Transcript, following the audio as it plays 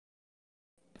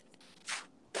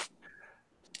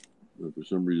For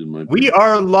some reason, we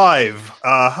are live.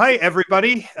 Hi,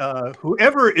 everybody.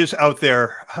 Whoever is out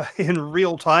there in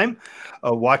real time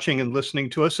watching and listening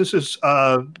to us. This is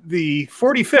the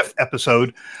 45th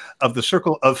episode of the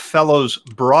Circle of Fellows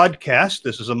broadcast.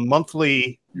 This is a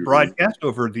monthly broadcast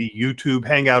over the YouTube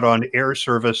Hangout on Air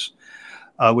service,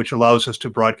 which allows us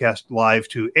to broadcast live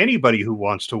to anybody who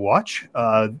wants to watch.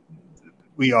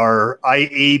 We are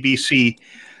IABC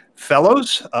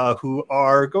fellows who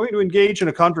are going to engage in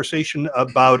a conversation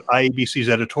about IABC's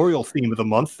editorial theme of the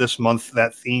month. This month,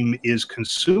 that theme is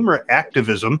consumer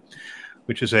activism,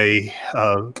 which is a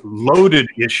loaded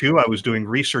issue. I was doing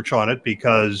research on it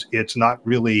because it's not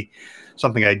really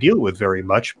something I deal with very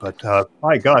much, but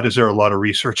my God, is there a lot of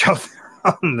research out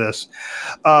there on this.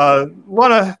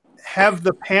 Want to have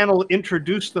the panel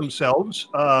introduce themselves.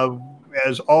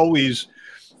 As always,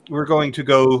 we're going to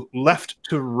go left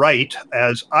to right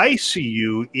as I see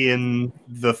you in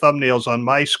the thumbnails on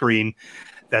my screen.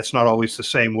 That's not always the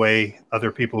same way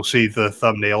other people see the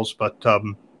thumbnails, but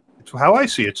it's how I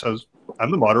see it. So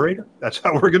I'm the moderator. That's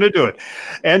how we're going to do it.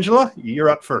 Angela, you're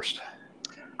up first.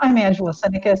 I'm Angela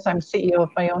Senekas. I'm CEO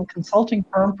of my own consulting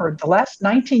firm for the last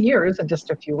 19 years in just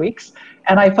a few weeks,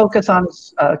 and I focus on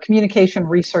communication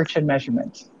research and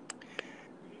measurement.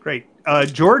 Great.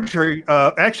 George,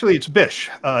 actually it's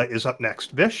Bish is up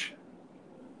next. Bish?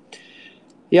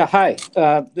 Yeah, hi.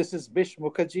 This is Bish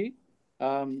Mukherjee.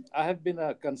 I have been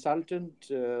a consultant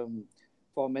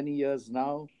for many years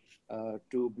now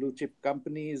to blue chip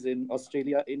companies in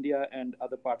Australia, India, and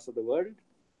other parts of the world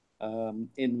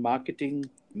in marketing,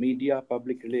 media,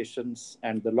 public relations,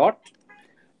 and the lot.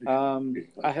 I'm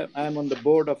on the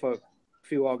board of a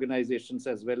few organizations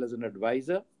as well as an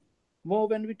advisor. More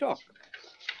when we talk.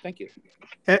 Thank you.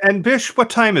 And Bish, what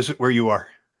time is it where you are?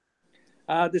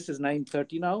 This is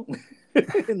 9:30 now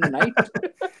in the night.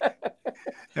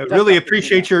 I really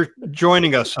appreciate your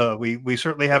joining us. We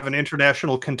certainly have an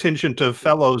international contingent of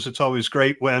fellows. It's always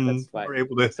great when we're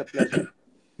able to. It's a pleasure.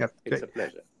 Yep. It's a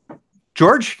pleasure.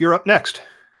 George, you're up next.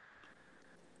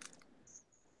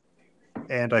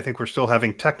 And I think we're still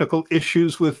having technical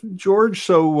issues with George,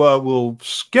 so we'll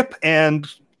skip. And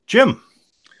Jim.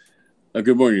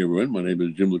 Good morning, everyone. My name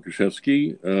is Jim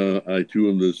Lukaszewski. I, too,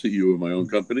 am the CEO of my own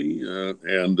company,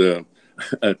 and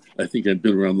I think I've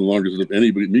been around the longest of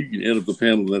anybody. Me can end up the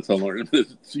panel, and that's how long I've been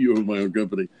CEO of my own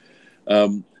company.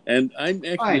 And I'm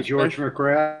actually... Hi, George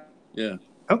McGrath. Yeah.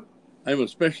 Oh. I'm a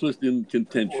specialist in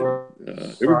contention.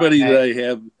 Everybody that I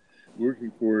have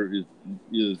working for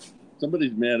is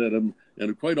somebody's mad at them,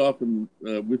 and quite often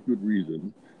with good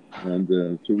reason. And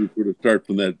so we sort of start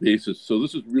from that basis. So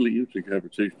this is really interesting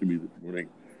conversation to me this morning,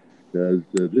 because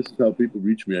this is how people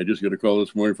reach me. I just got a call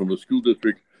this morning from a school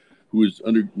district who is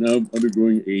now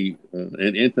undergoing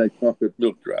an anti-chocolate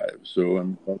milk drive. So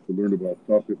I'm about to learn about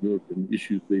chocolate milk and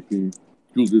issues facing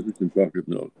school districts and chocolate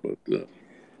milk. But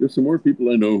there's some more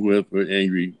people I know who have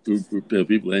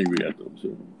people angry at them.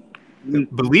 So,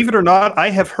 believe it or not,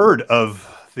 I have heard of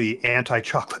the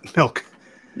anti-chocolate milk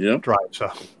drive. So.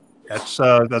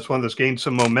 That's one that's gained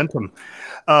some momentum.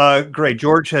 Great.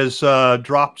 George has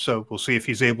dropped, so we'll see if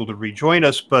he's able to rejoin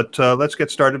us. But let's get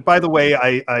started. By the way,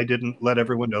 I didn't let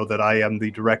everyone know that I am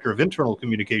the Director of Internal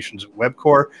Communications at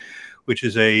Webcor, which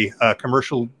is a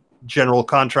commercial general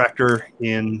contractor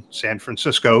in San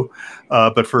Francisco.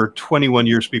 But for 21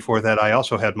 years before that, I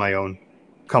also had my own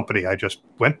company. I just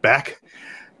went back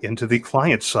into the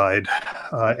client side,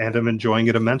 and I'm enjoying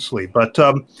it immensely. But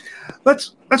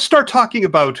let's start talking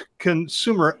about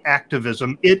consumer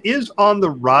activism. It is on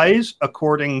the rise,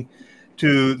 according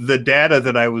to the data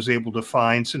that I was able to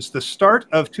find. Since the start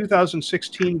of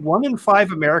 2016, 1 in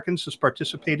 5 Americans has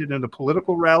participated in a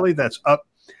political rally. That's up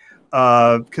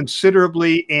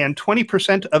considerably, and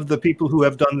 20% of the people who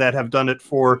have done that have done it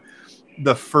for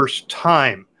the first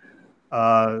time.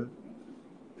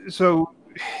 So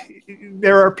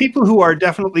there are people who are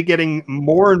definitely getting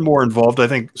more and more involved. I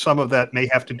think some of that may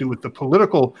have to do with the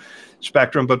political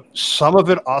spectrum, but some of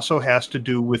it also has to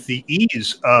do with the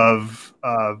ease of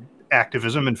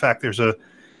activism. In fact, there's a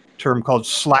term called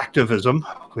slacktivism,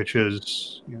 which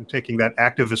is taking that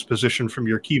activist position from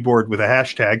your keyboard with a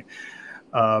hashtag.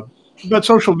 But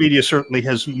social media certainly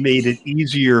has made it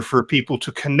easier for people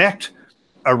to connect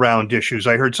around issues.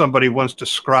 I heard somebody once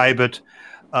describe it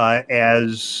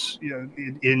as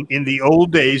in the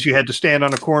old days, you had to stand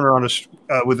on a corner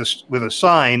with a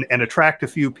sign and attract a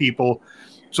few people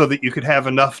so that you could have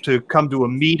enough to come to a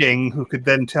meeting who could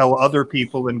then tell other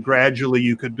people, and gradually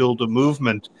you could build a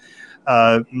movement.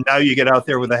 Now you get out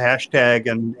there with a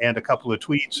hashtag and a couple of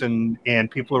tweets,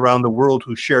 and people around the world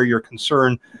who share your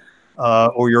concern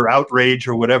or your outrage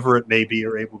or whatever it may be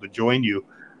are able to join you.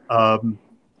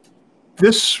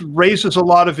 This raises a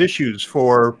lot of issues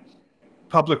for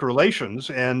public relations,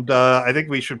 and I think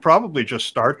we should probably just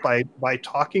start by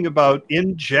talking about,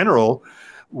 in general,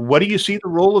 what do you see the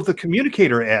role of the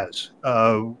communicator as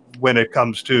when it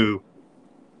comes to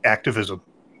activism,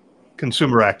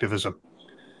 consumer activism?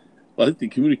 Well, I think the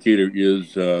communicator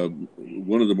is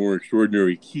one of the more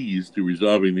extraordinary keys to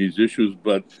resolving these issues,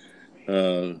 but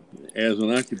as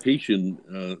an occupation,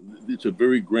 it's a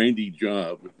very grindy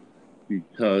job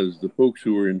because the folks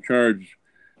who are in charge,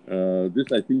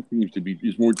 this I think seems to be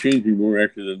is more changing more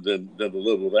actually than the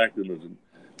level of activism.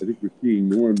 I think we're seeing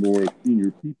more and more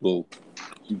senior people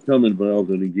become involved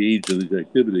and engaged in these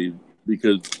activities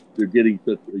because they're getting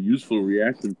such a useful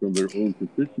reaction from their own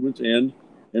constituents and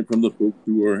from the folks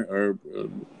who are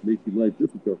making life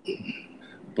difficult for them.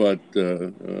 But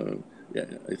yeah,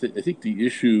 I think the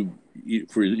issue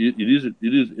for it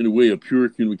is in a way a pure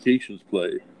communications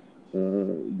play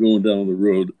going down the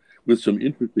road with some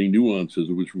interesting nuances,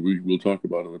 which we will talk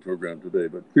about in the program today.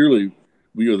 But clearly,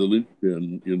 we are the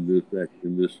linchpin in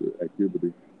this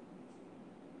activity.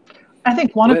 I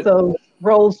think one of those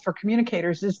roles for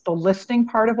communicators is the listening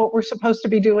part of what we're supposed to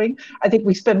be doing. I think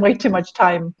we spend way too much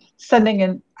time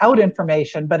sending out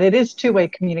information, but it is two-way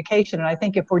communication. And I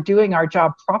think if we're doing our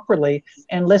job properly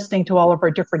and listening to all of our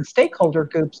different stakeholder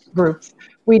groups,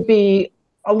 we'd be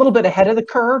a little bit ahead of the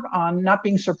curve on not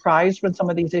being surprised when some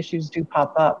of these issues do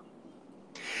pop up.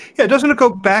 Yeah, doesn't it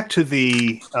go back to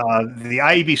the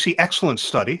IEBC Excellence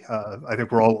Study? I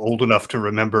think we're all old enough to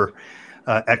remember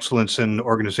Excellence in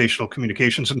Organizational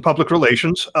Communications and Public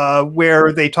Relations,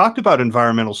 where they talked about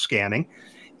environmental scanning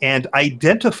and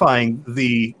identifying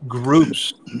the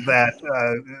groups that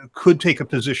could take a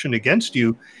position against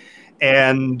you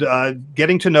and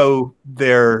getting to know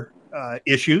their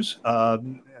issues,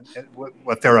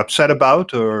 what they're upset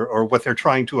about or what they're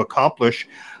trying to accomplish.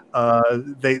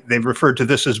 They referred to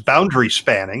this as boundary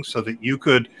spanning, so that you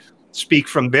could speak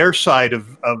from their side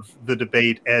of the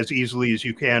debate as easily as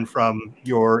you can from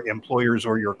your employers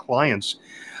or your clients,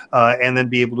 and then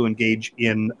be able to engage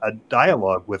in a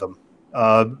dialogue with them.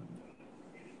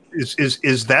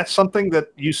 Is that something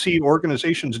that you see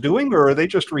organizations doing, or are they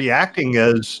just reacting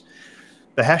as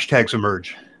the hashtags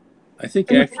emerge? I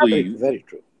think actually, very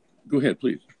true. Go ahead,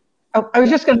 please. Oh, I was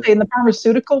just going to say, in the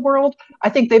pharmaceutical world, I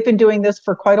think they've been doing this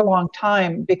for quite a long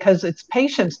time because it's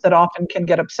patients that often can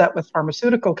get upset with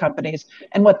pharmaceutical companies.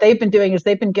 And what they've been doing is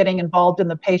they've been getting involved in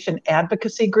the patient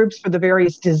advocacy groups for the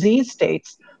various disease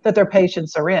states that their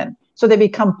patients are in. So they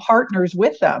become partners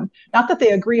with them. Not that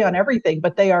they agree on everything,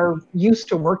 but they are used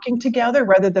to working together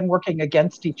rather than working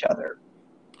against each other.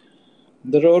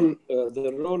 The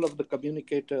role of the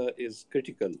communicator is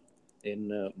critical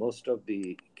in most of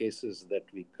the cases that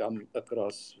we come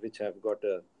across, which have got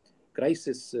a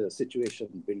crisis situation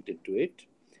built into it.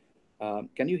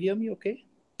 Can you hear me okay?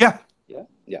 Yeah.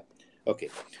 Yeah. Okay.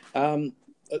 A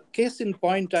case in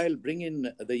point, I'll bring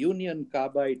in the Union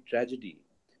Carbide tragedy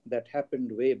that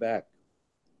happened way back.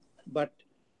 But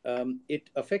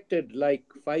it affected like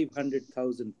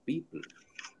 500,000 people.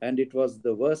 And it was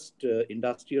the worst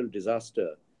industrial disaster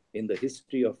in the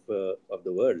history of the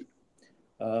world.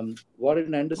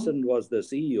 Warren Anderson was the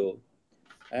CEO,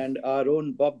 and our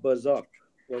own Bob Buzzard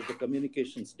was the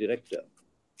communications director.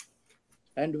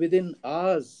 And within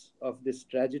hours of this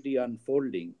tragedy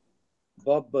unfolding,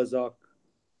 Bob Buzzard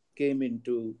came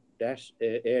into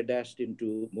air dashed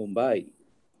into Mumbai.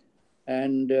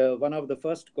 And one of the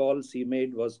first calls he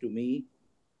made was to me,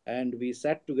 and we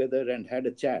sat together and had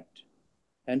a chat.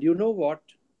 And you know what?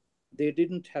 They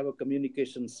didn't have a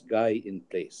communications guy in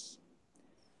place.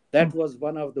 That was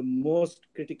one of the most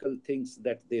critical things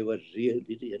that they were really,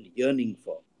 really yearning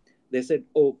for. They said,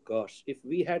 oh gosh, if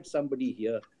we had somebody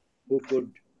here who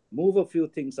could move a few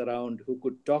things around, who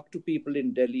could talk to people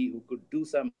in Delhi, who could do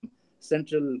some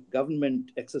central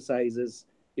government exercises,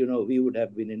 we would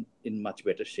have been in much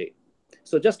better shape.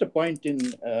 So just a point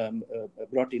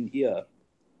brought in here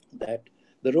that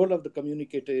the role of the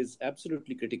communicator is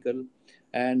absolutely critical,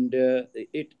 and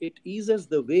it eases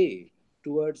the way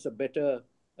towards a better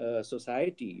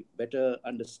society, better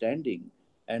understanding,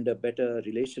 and a better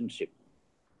relationship.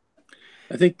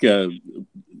 I think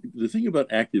the thing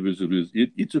about activism is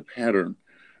it's a pattern.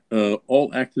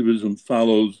 All activism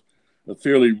follows a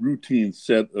fairly routine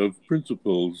set of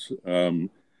principles, and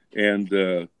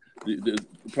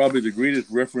probably the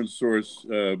greatest reference source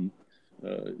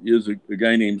is a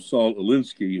guy named Saul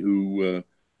Alinsky, who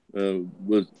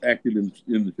was active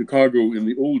in Chicago in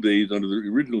the old days under the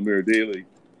original Mayor Daley.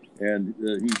 And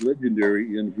he's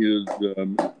legendary in his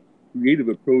creative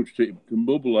approach to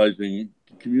mobilizing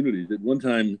communities. At one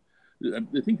time,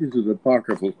 I think this is an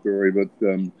apocryphal story, but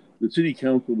the city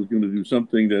council was going to do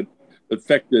something that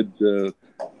affected the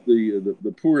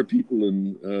poorer people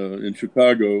in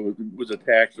Chicago. It was a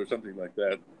tax or something like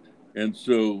that. And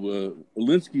so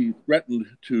Alinsky threatened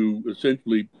to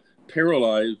essentially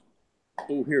paralyze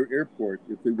O'Hare Airport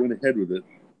if they went ahead with it.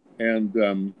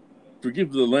 And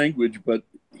forgive the language, but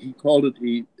he called it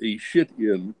a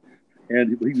shit-in.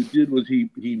 And what he did was he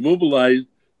mobilized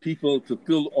people to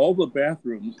fill all the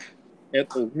bathrooms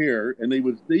at O'Hare, and they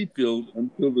would stay filled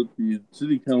until the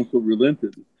city council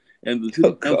relented. And the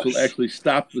city council actually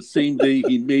stopped the same day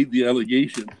he made the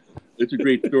allegation. It's a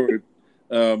great story.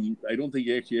 I don't think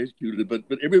he actually executed it,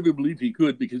 but everybody believed he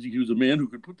could because he was a man who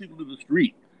could put people to the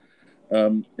street.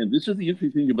 And this is the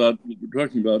interesting thing about what we're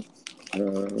talking about,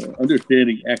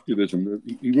 understanding activism.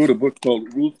 He wrote a book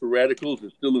called Rules for Radicals.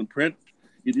 It's still in print.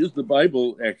 It is the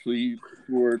Bible, actually,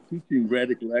 for teaching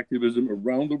radical activism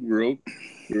around the world.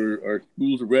 There are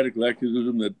schools of radical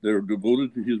activism that are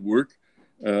devoted to his work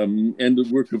and the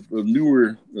work of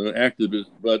newer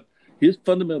activists. But his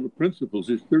fundamental principles,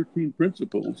 his 13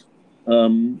 principles,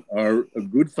 are a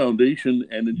good foundation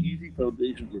and an easy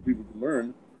foundation for people to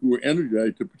learn who are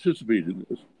energized to participate in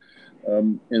this.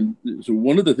 And so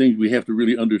one of the things we have to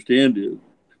really understand is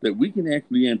that we can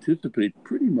actually anticipate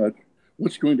pretty much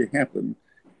what's going to happen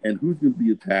and who's going to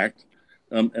be attacked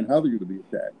and how they're going to be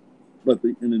attacked. But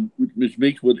which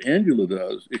makes what Angela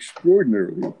does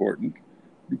extraordinarily important,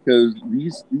 because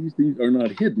these things are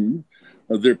not hidden.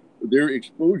 Their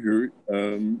exposure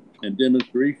and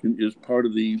demonstration is part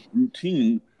of the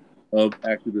routine of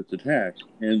activist attacks,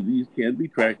 and these can be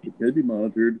tracked, it can be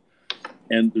monitored,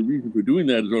 and the reason for doing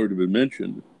that has already been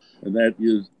mentioned, and that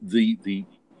is the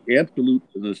absolute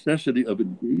necessity of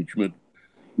engagement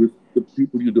with the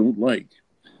people you don't like.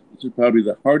 This is probably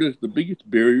the biggest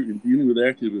barrier in dealing with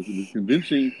activism, is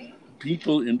convincing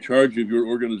people in charge of your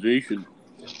organization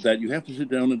that you have to sit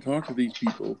down and talk to these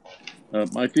people.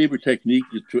 My favorite technique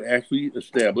is to actually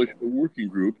establish a working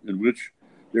group in which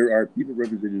there are people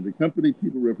representing the company,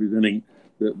 people representing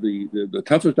the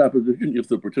toughest opposition if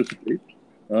they participate,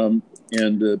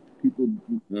 and people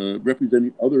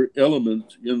representing other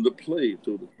elements in the play,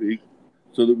 so to speak,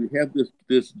 so that we have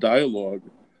this dialogue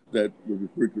that was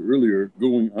referred to earlier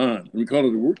going on. And we call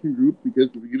it a working group because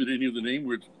if we give it any other name,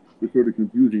 we're sort of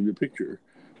confusing the picture.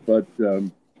 But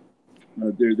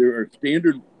there are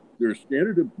standard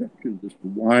objections as to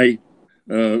why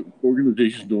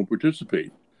organizations don't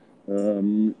participate.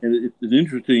 And it's an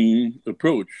interesting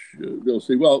approach. They'll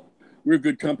say, well, we're a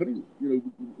good company.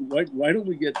 Why don't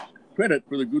we get credit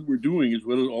for the good we're doing as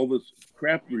well as all this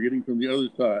crap we're getting from the other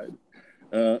side?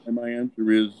 And my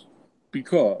answer is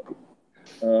because.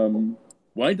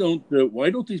 Why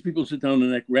don't these people sit down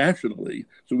and act rationally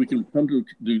so we can come to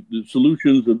the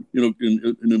solutions of,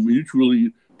 in a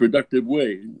mutually productive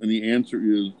way? And the answer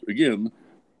is, again,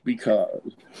 because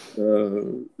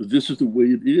this is the way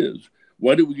it is.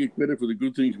 Why do we get credit for the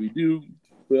good things we do?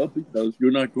 Well, because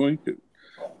you're not going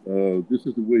to. This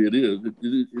is the way it is.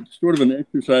 It's sort of an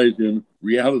exercise in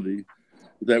reality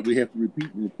that we have to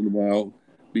repeat once in a while,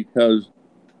 because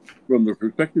from the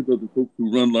perspective of the folks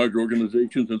who run large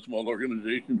organizations and small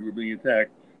organizations who are being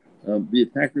attacked, the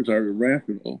attackers are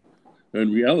irrational.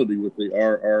 In reality, what they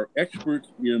are experts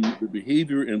in the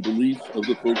behavior and beliefs of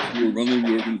the folks who are running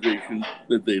the organization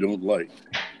that they don't like.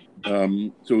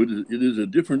 So it is a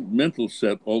different mental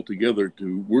set altogether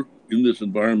to work in this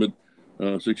environment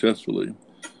successfully.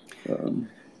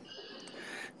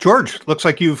 George, looks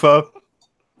like you've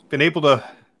been able to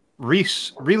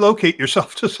relocate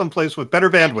yourself to someplace with better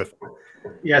bandwidth.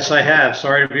 Yes, I have.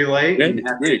 Sorry to be late and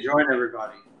happy to join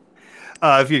everybody.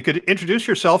 If you could introduce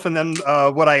yourself, and then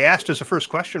what I asked as a first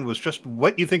question was just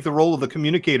what you think the role of the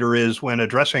communicator is when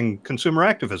addressing consumer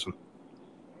activism.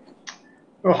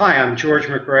 Well, hi, I'm George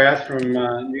McGrath from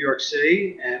New York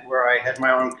City, where I had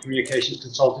my own communications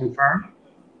consulting firm.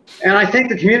 And I think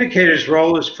the communicator's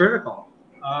role is critical.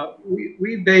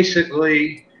 We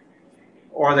basically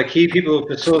are the key people who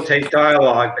facilitate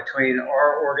dialogue between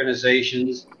our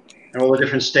organizations and all the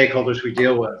different stakeholders we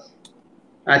deal with.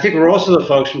 And I think we're also the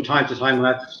folks from time to time who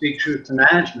have to speak truth to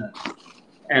management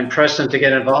and press them to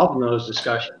get involved in those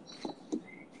discussions.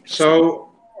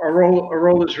 So our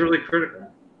role is really critical.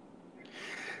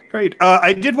 Great.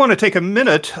 I did want to take a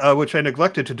minute, which I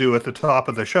neglected to do at the top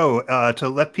of the show, to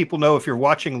let people know if you're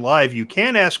watching live, you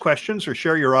can ask questions or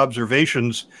share your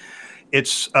observations.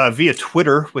 It's via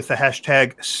Twitter with the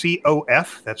hashtag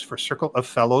COF, that's for Circle of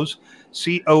Fellows,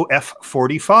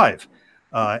 COF45.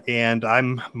 And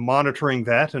I'm monitoring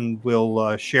that, and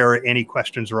we'll share any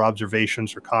questions or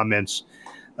observations or comments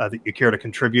that you care to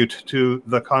contribute to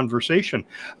the conversation.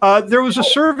 There was a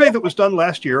survey that was done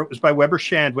last year. It was by Weber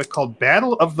Shandwick called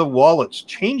Battle of the Wallets,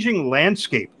 Changing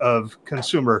Landscape of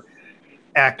Consumer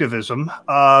Activism.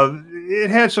 It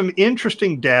had some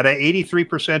interesting data.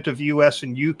 83% of US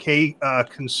and UK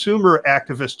consumer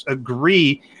activists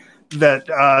agree that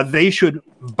they should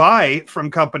buy from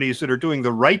companies that are doing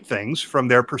the right things from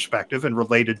their perspective and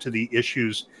related to the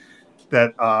issues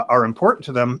that are important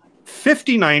to them.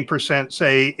 59%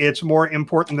 say it's more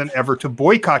important than ever to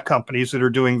boycott companies that are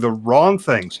doing the wrong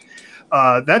things.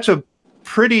 That's a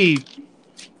pretty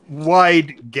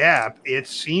wide gap. It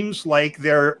seems like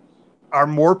there are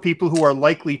more people who are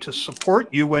likely to support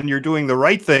you when you're doing the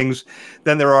right things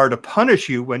than there are to punish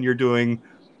you when you're doing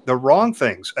the wrong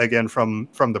things, again, from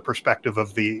the perspective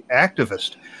of the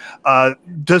activist.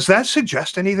 Does that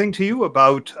suggest anything to you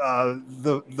about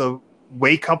the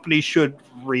way companies should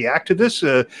react to this?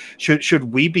 Should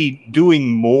we be doing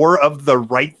more of the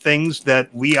right things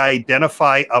that we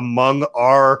identify among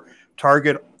our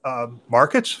target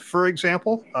markets, for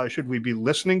example? Should we be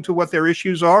listening to what their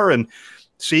issues are and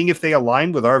seeing if they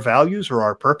align with our values or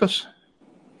our purpose?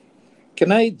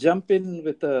 Can I jump in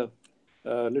with a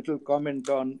little comment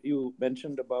on, you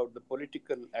mentioned about the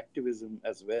political activism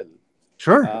as well.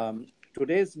 Sure.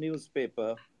 Today's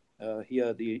newspaper,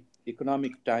 here, the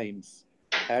Economic Times,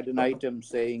 had an item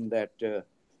saying that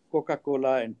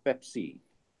Coca-Cola and Pepsi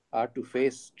are to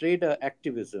face trader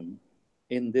activism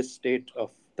in this state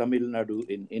of Tamil Nadu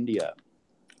in India.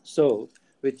 So,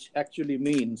 which actually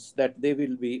means that they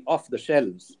will be off the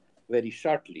shelves very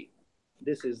shortly.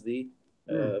 This is the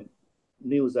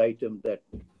news item that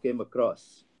came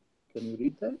across. Can you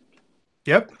read that?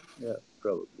 Yep. Yeah,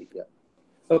 probably, yeah.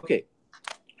 Okay,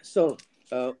 so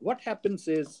what happens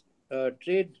is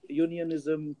trade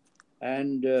unionism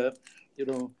and,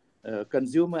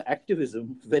 consumer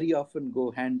activism very often go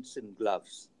hand in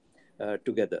gloves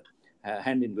together.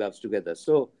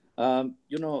 So,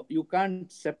 you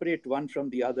can't separate one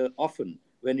from the other often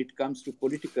when it comes to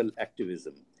political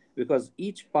activism, because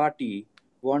each party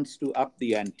wants to up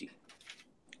the ante.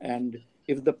 And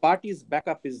if the party's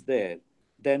backup is there,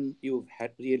 then you've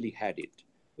really had it.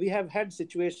 We have had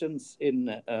situations in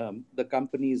the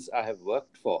companies I have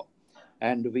worked for,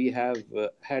 and we have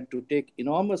had to take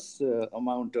enormous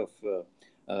amount of,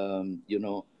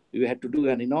 we had to do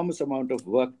an enormous amount of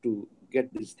work to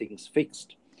get these things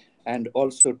fixed, and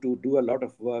also to do a lot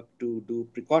of work to do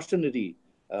precautionary,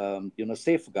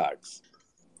 safeguards.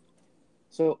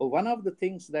 So one of the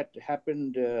things that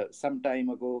happened some time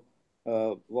ago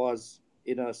was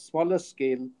in a smaller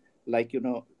scale, like,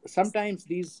 sometimes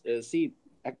these,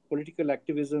 political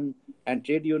activism and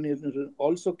trade unionism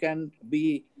also can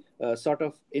be sort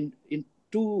of in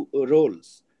two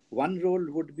roles. One role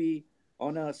would be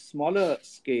on a smaller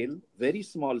scale, very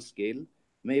small scale,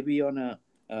 maybe on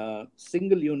a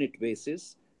single unit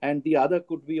basis, and the other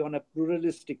could be on a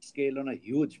pluralistic scale, on a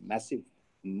huge, massive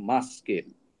mass scale.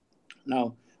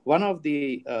 Now, one of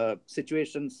the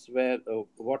situations where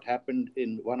what happened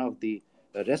in one of the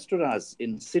restaurants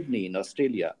in Sydney, in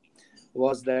Australia,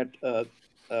 was that a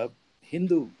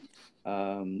Hindu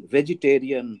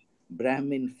vegetarian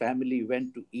Brahmin family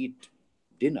went to eat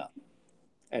dinner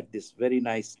at this very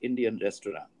nice Indian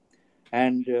restaurant.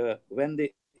 And when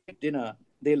they ate dinner,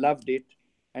 they loved it.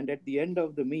 And at the end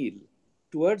of the meal,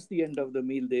 towards the end of the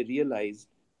meal, they realized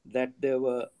that there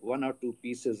were one or two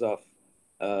pieces of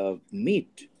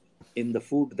meat in the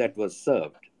food that was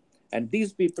served. And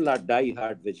these people are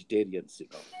die-hard vegetarians,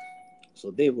 so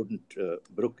they wouldn't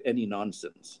brook any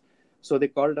nonsense. So they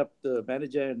called up the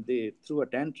manager and they threw a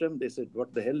tantrum. They said,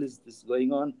 what the hell is this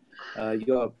going on?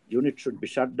 Your unit should be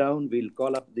shut down. We'll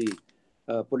call up the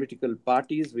political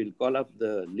parties. We'll call up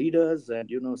the leaders and,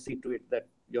 see to it that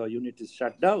your unit is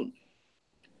shut down.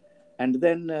 And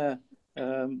then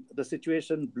the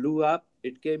situation blew up.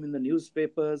 It came in the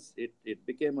newspapers. It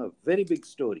became a very big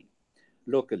story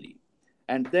locally.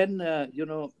 And then,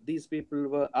 these people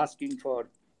were asking for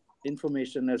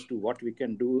information as to what we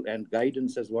can do and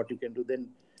guidance as what you can do. Then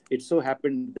it so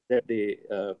happened that they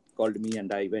called me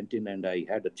and I went in and I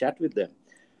had a chat with them.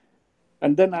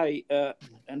 And then I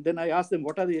asked them,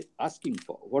 what are they asking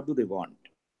for? What do they want?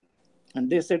 And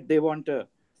they said they want a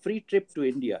free trip to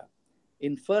India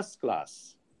in first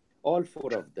class, all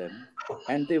four of them.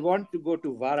 And they want to go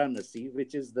to Varanasi,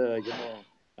 which is the,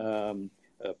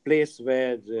 place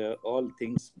where all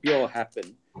things pure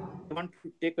happen. They want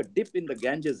to take a dip in the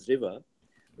Ganges River,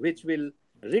 which will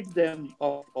rid them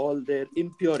of all their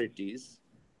impurities.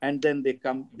 And then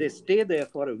they stay there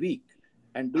for a week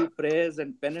and do prayers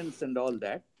and penance and all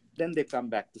that. Then they come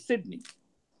back to Sydney.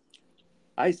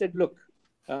 I said, look,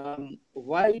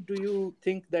 why do you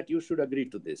think that you should agree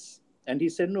to this? And he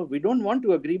said, no, we don't want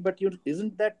to agree, but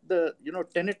isn't that the,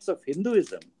 tenets of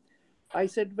Hinduism? I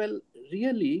said, well,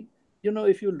 really,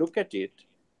 if you look at it,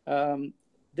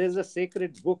 there's a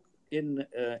sacred book in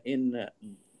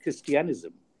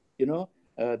Christianism.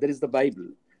 There is the Bible,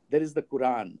 there is the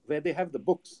Quran, where they have the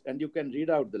books and you can read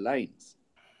out the lines.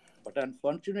 But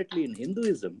unfortunately, in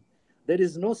Hinduism, there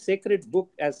is no sacred book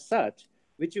as such,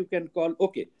 which you can call,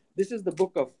 okay, this is the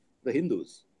book of the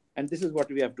Hindus, and this is what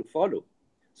we have to follow.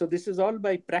 So this is all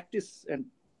by practice and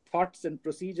thoughts and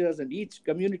procedures, and each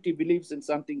community believes in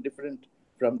something different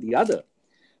from the other.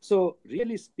 So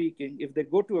really speaking, if they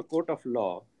go to a court of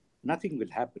law, nothing will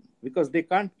happen, because they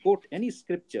can't quote any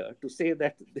scripture to say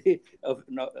that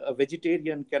a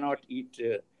vegetarian cannot eat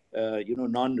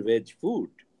non-veg food.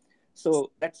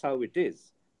 So that's how it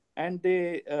is. And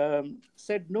they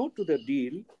said no to the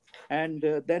deal, and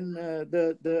then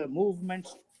the movement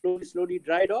slowly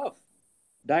died off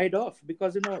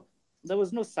because there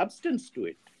was no substance to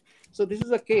it. So this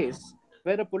is a case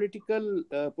where a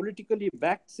politically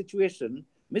backed situation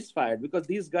misfired, because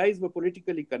these guys were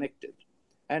politically connected,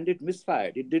 and it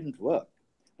misfired. It didn't work.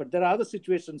 But there are other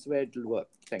situations where it will work.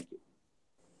 Thank you.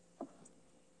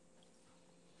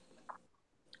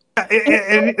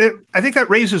 And I think that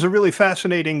raises a really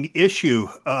fascinating issue,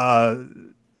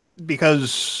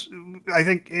 because I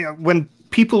think when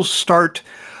people start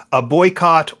a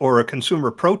boycott or a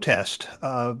consumer protest,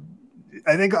 I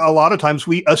think a lot of times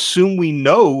we assume we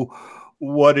know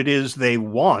what it is they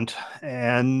want,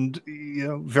 and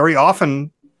very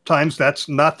often times that's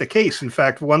not the case. In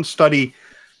fact, one study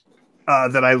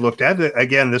that I looked at,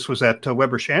 again, this was at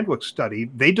Weber Shandwick's study,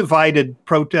 they divided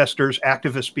protesters,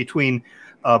 activists, between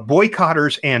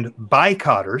boycotters and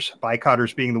boycotters,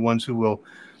 boycotters being the ones who will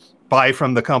buy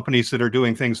from the companies that are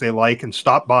doing things they like and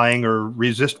stop buying or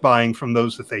resist buying from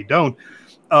those that they don't.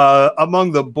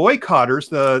 Among the boycotters,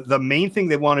 the main thing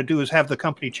they want to do is have the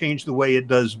company change the way it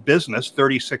does business,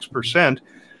 36%.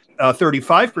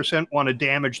 35% want to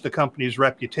damage the company's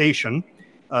reputation.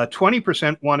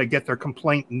 20% want to get their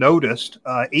complaint noticed.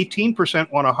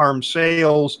 18% want to harm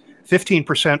sales.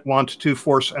 15% want to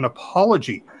force an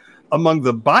apology. Among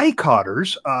the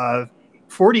boycotters,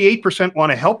 48%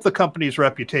 want to help the company's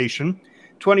reputation.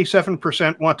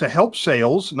 27% want to help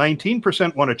sales.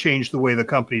 19% want to change the way the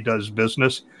company does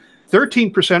business.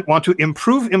 13% want to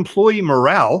improve employee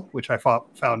morale, which I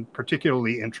found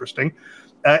particularly interesting.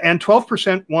 And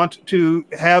 12% want to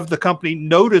have the company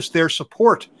notice their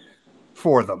support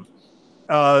for them.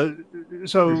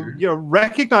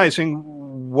 Recognizing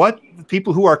what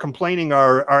people who are complaining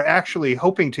are actually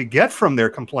hoping to get from their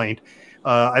complaint,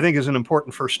 I think is an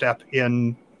important first step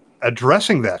in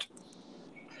addressing that.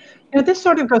 This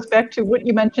sort of goes back to what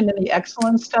you mentioned in the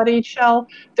excellence study, Shell.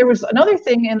 There was another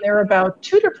thing in there about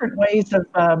two different ways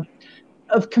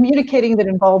of communicating that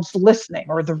involves listening,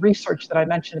 or the research that I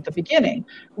mentioned at the beginning.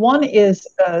 One is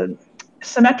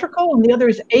symmetrical, and the other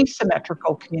is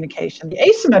asymmetrical communication. The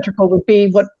asymmetrical would be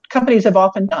what companies have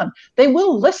often done. They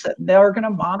will listen. They're going to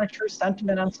monitor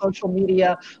sentiment on social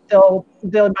media. They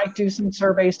might do some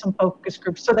surveys, some focus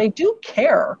groups. So they do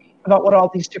care about what all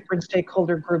these different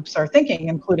stakeholder groups are thinking,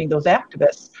 including those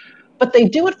activists. But they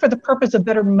do it for the purpose of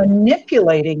better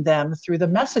manipulating them through the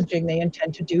messaging they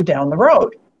intend to do down the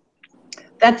road.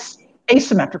 That's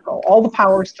asymmetrical. All the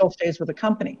power still stays with the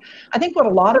company. I think what a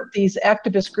lot of these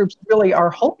activist groups really are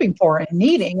hoping for and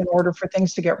needing in order for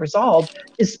things to get resolved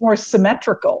is more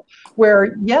symmetrical,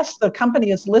 where yes, the company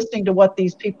is listening to what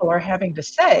these people are having to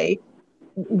say,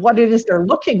 what it is they're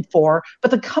looking for,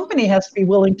 but the company has to be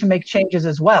willing to make changes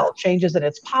as well, changes in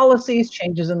its policies,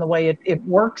 changes in the way it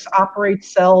works,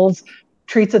 operates, sells,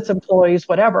 treats its employees,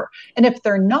 whatever. And if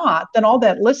they're not, then all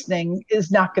that listening is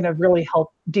not going to really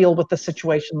help deal with the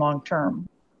situation long term.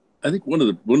 I think one of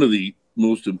the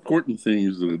most important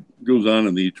things that goes on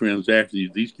in these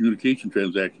transactions, these communication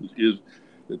transactions, is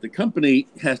that the company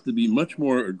has to be much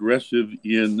more aggressive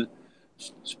in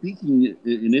speaking,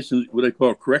 in essence, what I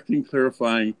call correcting,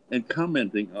 clarifying, and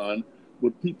commenting on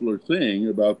what people are saying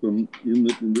about them in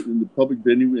the public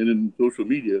venue and in social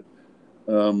media.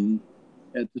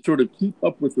 And to sort of keep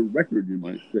up with the record, you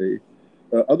might say.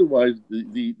 Otherwise,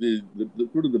 the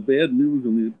sort of the bad news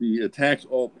and the attacks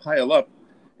all pile up,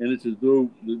 and it's as though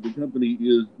the company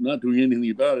is not doing anything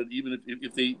about it, even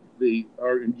if they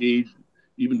are engaged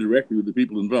even directly with the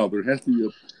people involved. There has to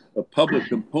be a public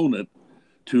component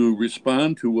to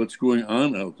respond to what's going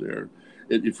on out there,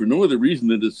 if for no other reason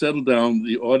than to settle down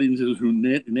the audiences who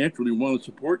naturally want to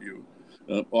support you.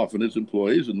 Often it's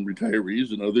employees and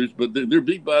retirees and others, but they're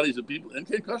big bodies of people and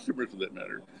customers for that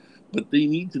matter. but they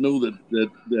need to know that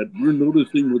we're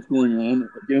noticing what's going on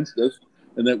against us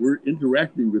and that we're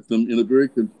interacting with them in a very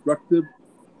constructive,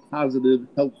 positive,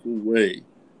 helpful way.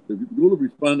 The goal of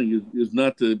responding is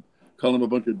not to call them a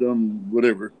bunch of dumb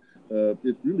whatever.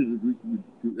 It's really,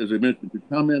 as I mentioned, to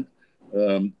comment,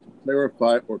 to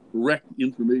clarify or correct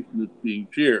information that's being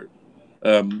shared.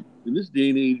 In this day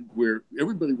and age where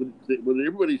what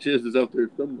everybody says is out there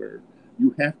somewhere,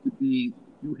 you have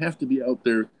to be out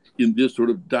there in this sort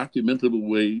of documentable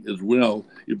way as well,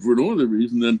 if for no other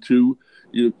reason than to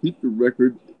keep the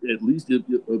record at least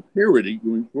of parity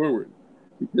going forward.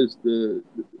 Because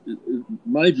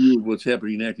my view of what's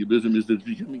happening in activism is that it's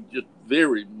becoming just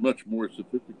very much more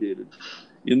sophisticated.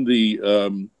 In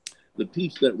the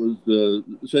piece that was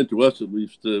sent to us, at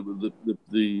least the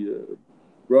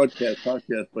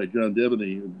podcast by John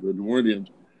Devaney of the New Orleans,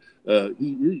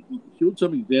 he showed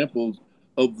some examples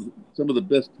of some of the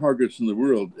best targets in the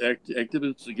world,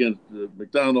 activists against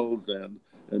McDonald's, and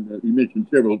he mentioned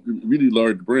several really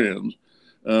large brands.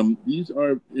 These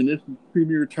are, in essence,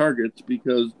 premier targets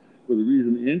because, for the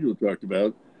reason Angela talked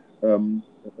about,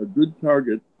 a good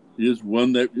target is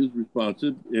one that is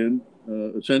responsive and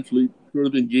essentially sort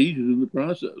of engages in the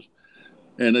process.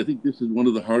 And I think this is one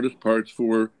of the hardest parts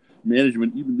for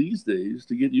management, even these days,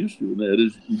 to get used to. And that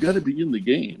is, you got to be in the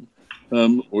game,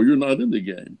 or you're not in the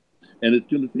game. And it's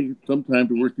going to take some time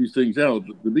to work these things out.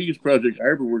 The biggest project I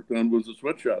ever worked on was the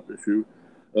sweatshop issue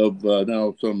of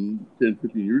now some 10,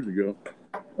 15 years ago.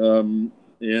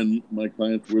 And my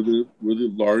clients were the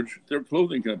large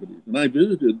clothing companies. And I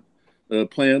visited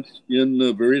plants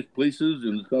in various places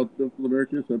in South Central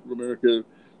America,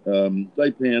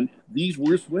 Saipan. These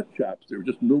were sweatshops. There was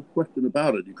just no question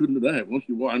about it. You couldn't deny it. Once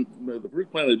you walked, the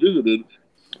first plant I visited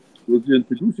was in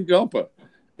Tegucigalpa.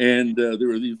 And there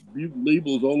were these big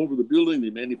labels all over the building. They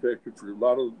manufactured for a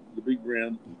lot of the big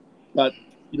brands. But,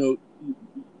 you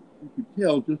could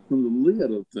tell just from the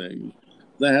layout of things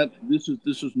that this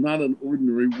is not an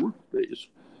ordinary workspace.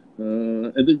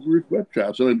 And they were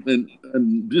sweatshops. And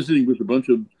I'm visiting with a bunch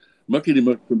of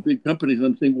muckety-muck from big companies, and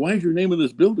I'm saying, why is your name in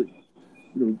this building?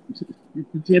 You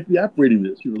can't be operating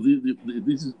this.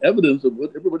 This is evidence of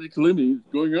what everybody's telling me is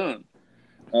going on.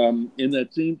 In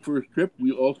that same first trip,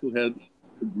 we also had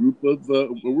a group of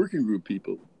a working group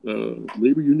people,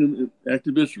 labor union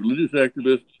activists, religious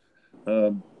activists,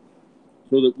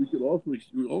 so that we could also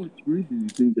all experience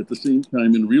these things at the same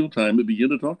time in real time and begin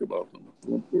to talk about them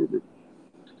going forward.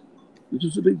 This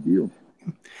is a big deal.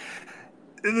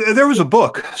 There was a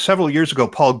book several years ago,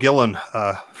 Paul Gillen,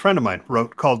 a friend of mine,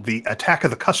 wrote, called The Attack of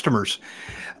the Customers.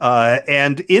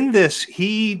 And in this,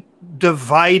 he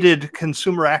divided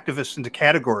consumer activists into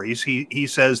categories. He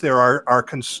says there are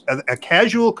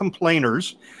casual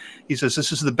complainers. He says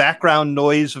this is the background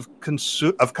noise of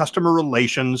customer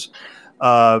relations,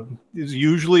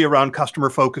 usually around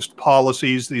customer-focused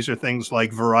policies. These are things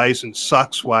like Verizon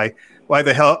sucks. Why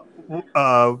the hell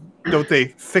don't they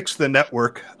fix the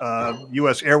network?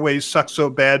 U.S. Airways sucks so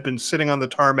bad, been sitting on the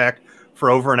tarmac for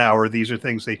over an hour. These are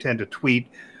things they tend to tweet.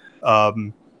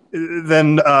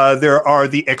 Then there are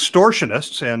the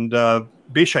extortionists, and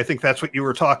Bish, I think that's what you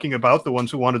were talking about, the ones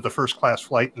who wanted the first-class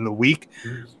flight in the week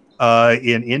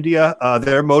in India.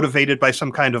 They're motivated by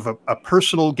some kind of a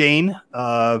personal gain.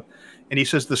 And he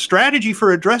says the strategy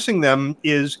for addressing them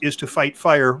is to fight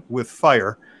fire with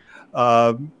fire.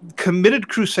 Committed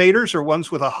crusaders are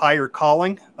ones with a higher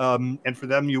calling, and for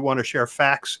them you want to share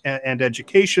facts and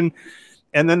education.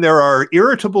 And then there are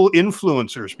irritable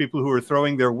influencers, people who are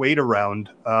throwing their weight around.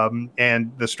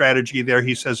 And the strategy there,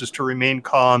 he says, is to remain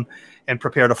calm and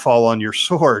prepare to fall on your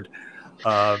sword.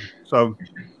 So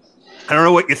I don't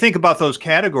know what you think about those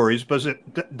categories, but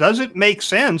does it make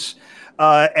sense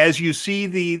as you see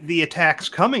the attacks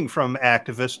coming from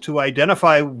activists to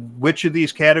identify which of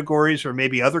these categories or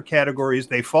maybe other categories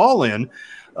they fall in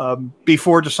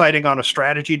before deciding on a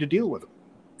strategy to deal with them?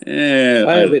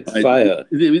 Fire with fire.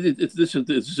 This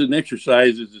is an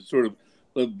exercise. It's sort of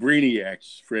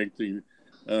brainiacs, frankly.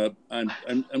 I'm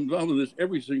involved in this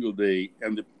every single day,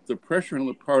 and the pressure on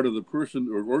the part of the person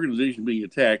or organization being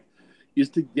attacked is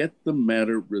to get the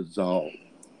matter resolved.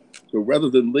 So rather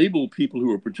than label people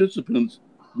who are participants,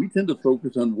 we tend to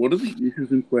focus on what are the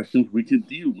issues and questions we can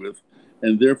deal with,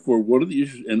 and therefore what are the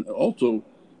issues, and also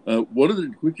what are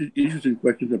the issues and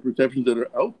questions and perceptions that are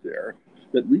out there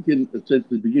that we can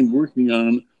essentially begin working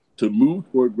on to move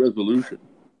toward resolution.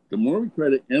 The more we try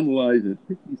to analyze and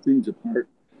pick these things apart,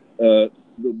 the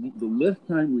less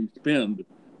time we spend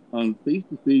on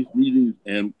face-to-face meetings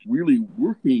and really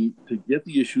working to get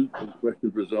the issues and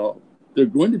questions resolved. They're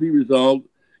going to be resolved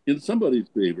in somebody's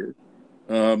favor,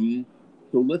 so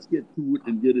let's get to it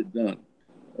and get it done.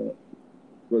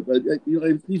 But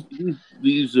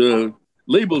these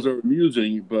labels are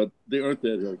amusing, but they aren't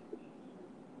that helpful.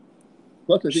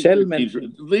 Plus, I think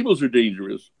labels are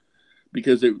dangerous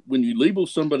because when you label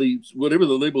somebody, whatever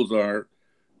the labels are,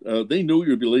 they know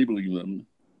you're belabeling them,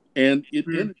 and it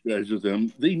energizes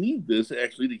them. They need this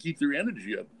actually to keep their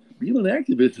energy up. Being an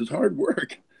activist is hard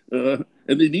work, and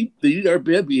they need our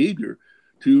bad behavior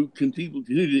to continue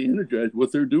to energize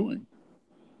what they're doing.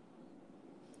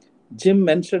 Jim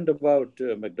mentioned about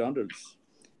McDonald's,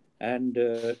 and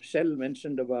Shell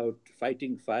mentioned about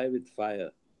fighting fire with fire.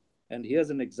 And here's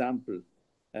an example.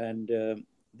 And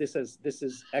this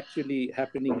is actually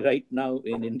happening right now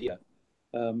in India.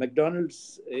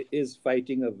 McDonald's is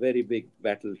fighting a very big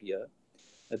battle here.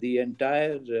 The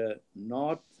entire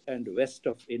north and west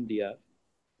of India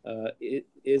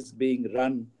is being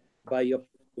run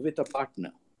with a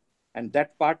partner. And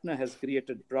that partner has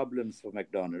created problems for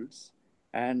McDonald's.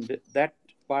 And that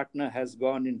partner has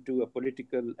gone into a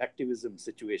political activism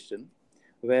situation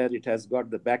where it has got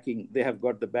the backing, they have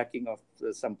got the backing of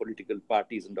some political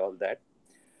parties and all that.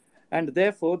 And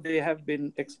therefore, they have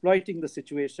been exploiting the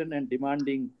situation and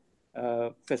demanding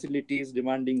facilities,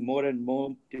 demanding more and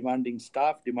more, demanding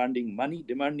staff, demanding money,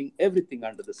 demanding everything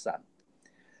under the sun.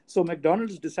 So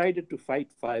McDonald's decided to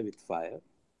fight fire with fire.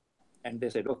 And they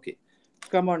said, okay,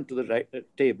 come on to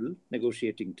the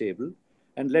negotiating table,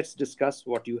 and let's discuss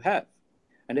what you have.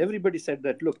 And everybody said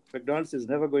that, look, McDonald's is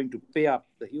never going to pay up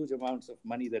the huge amounts of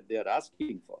money that they are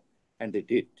asking for. And they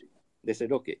did. They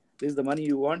said, okay, this is the money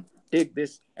you want, take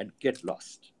this and get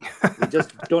lost. We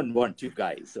just don't want you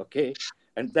guys, okay?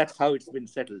 And that's how it's been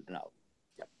settled now.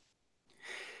 Yeah.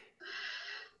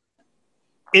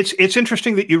 It's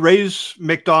interesting that you raise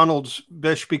McDonald's,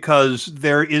 Bish, because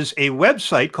there is a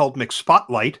website called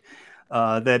McSpotlight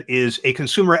that is a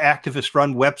consumer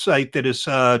activist-run website that is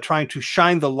trying to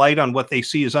shine the light on what they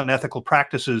see as unethical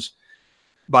practices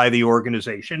by the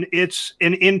organization. It's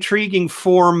an intriguing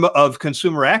form of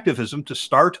consumer activism to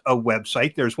start a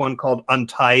website. There's one called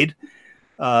Untied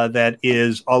that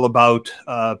is all about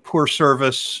poor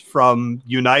service from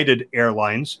United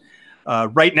Airlines.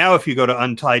 Right now, if you go to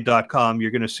untied.com,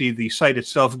 you're going to see the site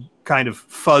itself kind of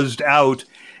fuzzed out,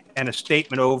 and a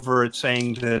statement over it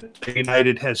saying that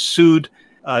United has sued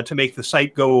to make the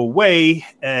site go away,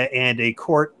 and a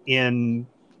court in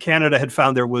Canada had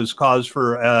found there was cause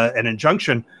for an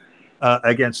injunction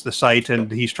against the site, and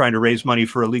he's trying to raise money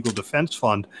for a legal defense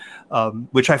fund,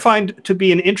 which I find to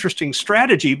be an interesting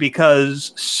strategy,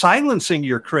 because silencing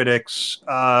your critics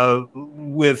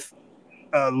with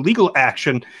legal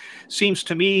action seems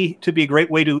to me to be a great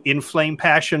way to inflame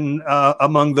passion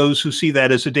among those who see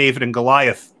that as a David and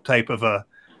Goliath type of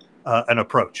an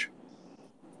approach.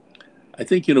 I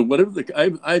think, whatever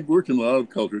I've worked in a lot of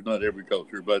cultures, not every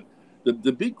culture, but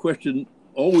the big question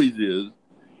always is,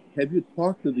 have you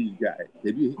talked to these guys?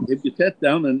 Have you sat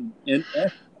down and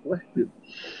asked questions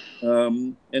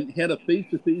and had a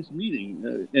face-to-face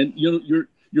meeting? And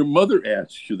your mother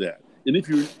asks you that. And if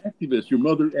you're an activist, your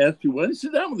mother asks you, why don't you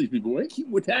sit down with these people? Why do you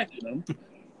keep attacking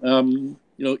them?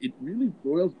 It really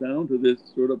boils down to this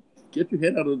sort of get your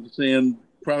head out of the sand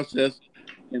process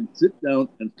and sit down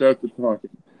and start the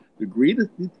talking. The greatest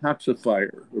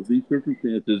detoxifier of these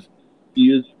circumstances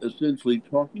is essentially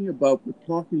talking about the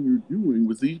talking you're doing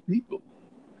with these people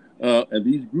and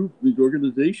these groups, these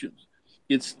organizations.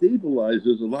 It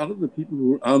stabilizes a lot of the people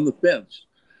who are on the fence.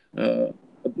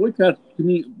 A boycott, to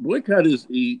me, is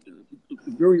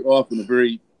very often a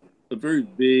very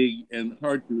big and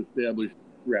hard to establish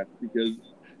threat, because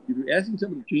if you're asking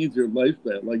someone to change their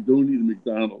lifestyle, like don't eat at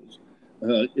McDonald's,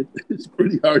 it's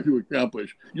pretty hard to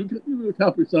accomplish. You can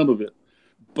accomplish some of it,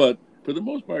 but for the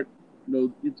most part,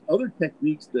 it's other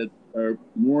techniques that are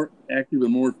more active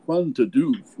and more fun to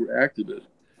do for activists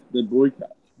than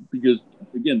boycotts, because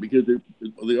they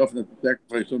often have to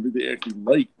sacrifice something they actually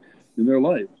like in their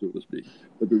life, so to speak.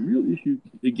 But the real issue,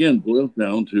 again, boils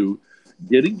down to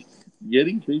getting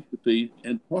face to face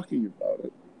and talking about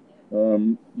it,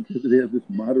 because it has this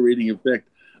moderating effect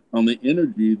on the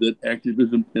energy that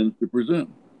activism tends to present.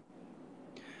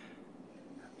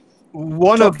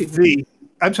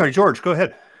 I'm sorry, George, go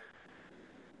ahead.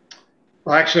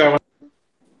 Well, actually,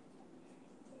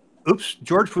 Oops,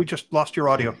 George, we just lost your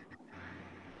audio.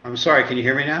 I'm sorry. Can you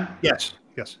hear me now? Yes.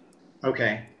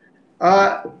 Okay.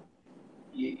 I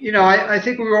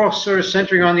think we were all sort of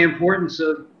centering on the importance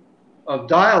of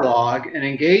dialogue and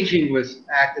engaging with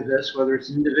activists, whether it's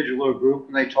an individual or group,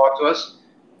 when they talk to us,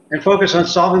 and focus on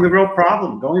solving the real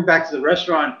problem. Going back to the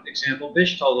restaurant example,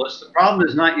 Bish told us, the problem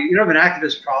is not, you don't have an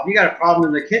activist problem. You got a problem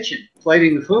in the kitchen,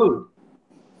 plating the food.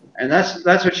 And that's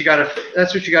what you got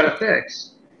to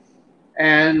fix.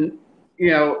 And,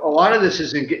 a lot of this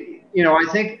is, I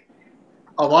think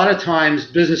a lot of times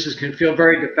businesses can feel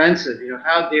very defensive.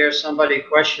 How dare somebody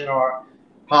question our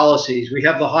policies? We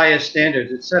have the highest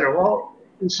standards, et cetera. Well,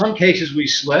 in some cases we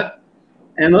slip.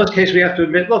 And in those cases, we have to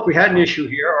admit, look, we had an issue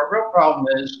here. Our real problem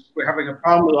is we're having a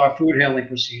problem with our food handling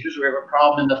procedures. We have a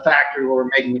problem in the factory where we're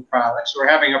making the products. We're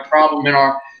having a problem in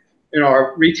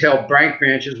our retail bank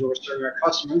branches where we're serving our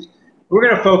customers. We're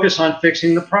going to focus on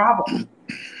fixing the problem.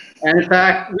 And in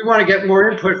fact, we want to get more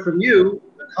input from you,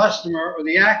 the customer or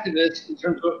the activist, in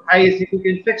terms of how you think we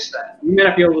can fix that. We may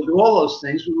not be able to do all those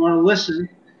things. We want to listen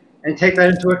and take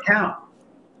that into account.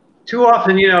 Too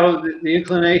often, the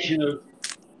inclination of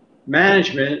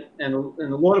management and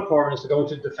the law department is to go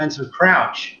into defensive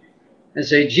crouch and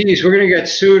say, geez, we're going to get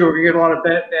sued or we're going to get a lot of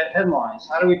bad headlines.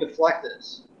 How do we deflect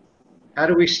this? How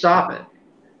do we stop it?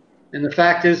 And the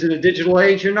fact is, in a digital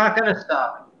age, you're not going to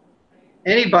stop it.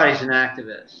 Anybody's an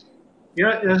activist. It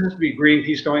doesn't have to be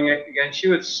Greenpeace going against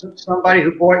you. It's somebody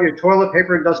who bought your toilet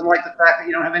paper and doesn't like the fact that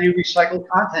you don't have any recycled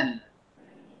content in it.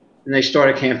 And they start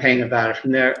a campaign about it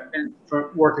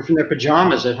from working from their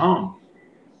pajamas at home.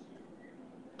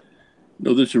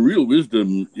 There's some real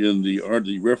wisdom in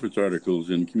the reference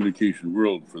articles in Communication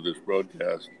World for this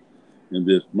broadcast in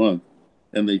this month,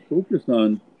 and they focus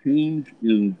on change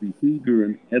in behavior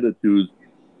and attitudes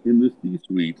in the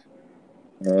C-suite.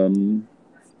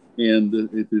 And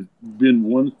it has been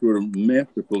one sort of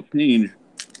masterful change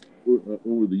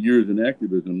over the years in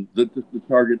activism that the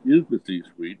target is the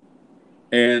C-suite.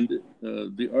 And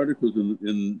the articles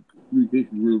in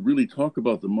Communication World really talk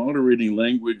about the moderating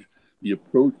language, the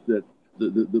approach that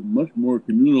the much more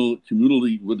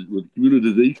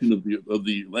communitization of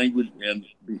the language and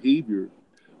behavior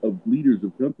of leaders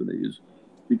of companies,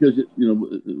 because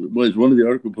as one of the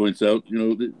article points out,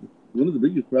 one of the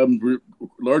biggest problems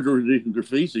large organizations are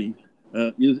facing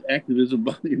is activism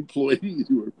by employees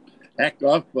who are hacked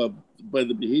off by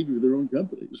the behavior of their own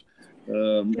companies.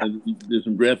 And there's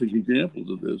some graphic examples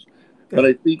of this, but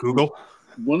I think Google.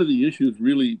 One of the issues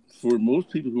really for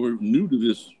most people who are new to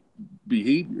this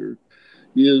behavior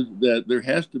is that there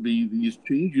has to be these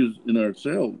changes in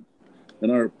ourselves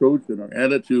and our approach and our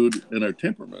attitude and our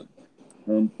temperament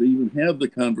to even have the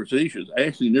conversations. I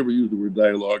actually never use the word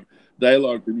dialogue.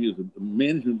 Dialogue to me is a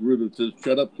management word that says,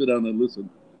 shut up, sit down and listen.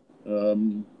 I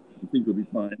think we'll be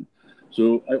fine.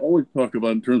 So I always talk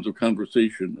about in terms of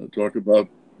conversation. I talk about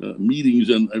meetings,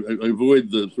 and I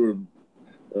avoid the sort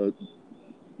of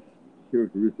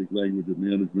characteristic language of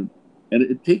management. And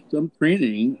it takes some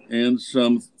training and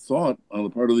some thought on the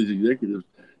part of these executives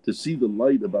to see the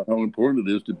light about how important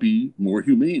it is to be more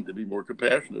humane, to be more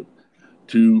compassionate,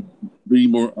 to be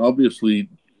more obviously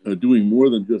doing more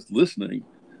than just listening.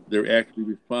 They're actually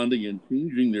responding and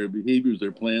changing their behaviors,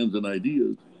 their plans, and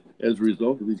ideas as a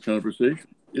result of these conversations.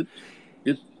 It's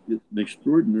an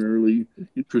extraordinarily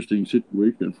interesting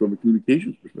situation from a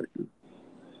communications perspective.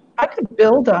 I could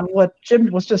build on what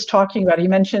Jim was just talking about. He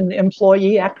mentioned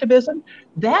employee activism.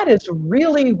 That is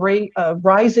really a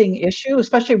rising issue,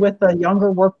 especially with the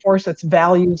younger workforce that's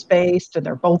values-based and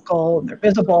they're vocal and they're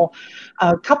visible.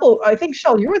 I think,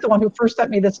 Shel, you were the one who first sent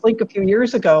me this link a few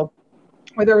years ago,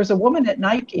 where there was a woman at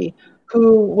Nike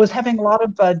who was having a lot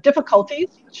of difficulties.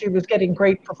 She was getting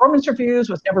great performance reviews,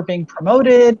 was never being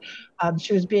promoted.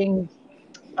 She was being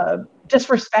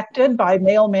disrespected by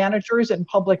male managers in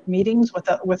public meetings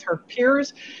with her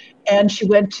peers. And she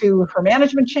went to her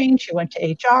management chain, she went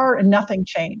to HR, and nothing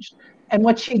changed. And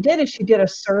what she did is she did a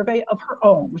survey of her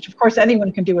own, which of course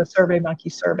anyone can do a SurveyMonkey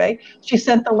survey. She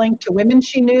sent the link to women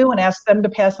she knew and asked them to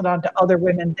pass it on to other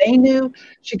women they knew.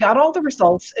 She got all the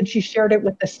results and she shared it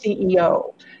with the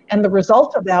CEO. And the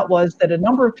result of that was that a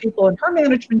number of people in her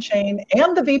management chain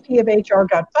and the VP of HR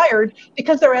got fired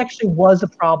because there actually was a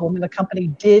problem and the company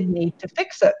did need to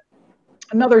fix it.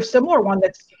 Another similar one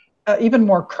that's even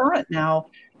more current now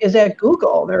is at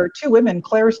Google. There are two women,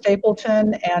 Claire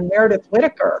Stapleton and Meredith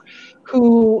Whitaker,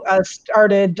 who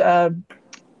started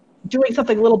doing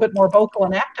something a little bit more vocal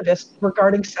and activist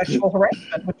regarding sexual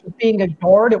harassment, which was being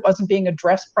ignored. It wasn't being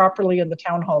addressed properly in the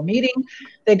town hall meeting.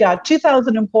 They got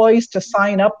 2,000 employees to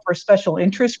sign up for a special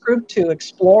interest group to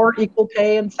explore equal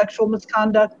pay and sexual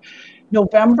misconduct.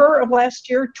 November of last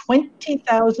year,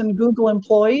 20,000 Google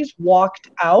employees walked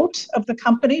out of the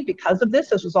company because of this.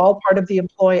 This was all part of the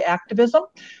employee activism.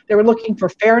 They were looking for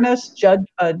fairness,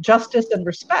 justice, and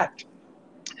respect.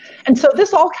 And so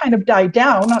this all kind of died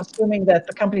down, not assuming that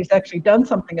the company's actually done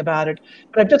something about it.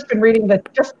 But I've just been reading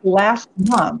that just last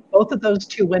month, both of those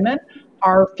two women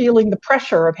are feeling the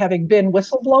pressure of having been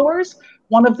whistleblowers.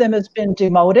 One of them has been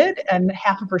demoted and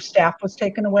half of her staff was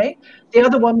taken away. The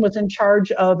other one was in charge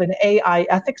of an AI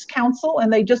ethics council,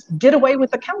 and they just did away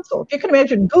with the council. If you can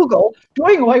imagine Google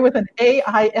doing away with an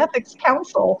AI ethics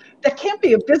council, that can't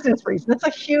be a business reason. That's a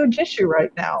huge issue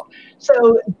right now.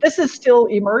 So this is still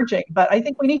emerging, but I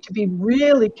think we need to be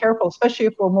really careful, especially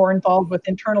if we're more involved with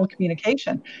internal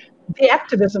communication. The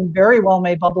activism very well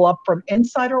may bubble up from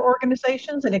inside our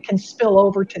organizations and it can spill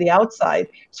over to the outside.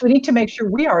 So we need to make sure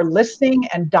we are listening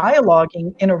and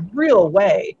dialoguing in a real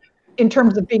way in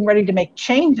terms of being ready to make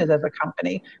changes as a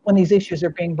company when these issues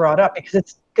are being brought up, because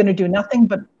it's going to do nothing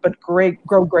but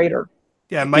grow greater.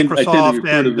 Yeah, Microsoft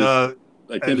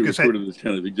I tend to refer to this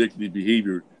kind of executive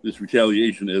behavior, this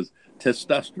retaliation, as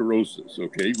testosterosis.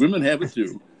 Okay, women have it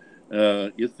too.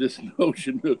 It's this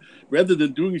notion of, rather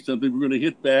than doing something, we're going to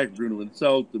hit back, we're going to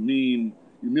insult, demean,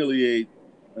 humiliate,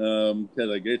 because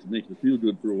I guess it makes us feel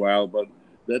good for a while, but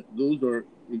that those are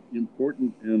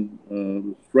important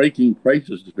and striking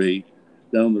prices to pay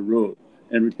down the road.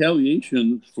 And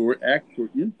retaliation for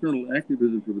internal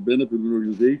activism for the benefit of an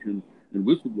organization and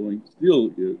whistleblowing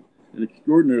still is an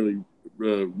extraordinarily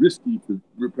risky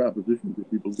proposition for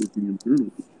people working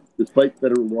internally, despite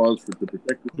federal laws to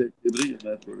protect this activity and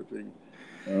that sort of thing.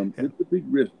 It's a big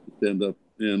risk to stand up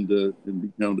and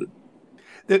be counted.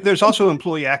 There's also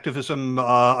employee activism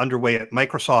underway at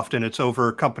Microsoft, and it's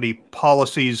over company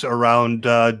policies around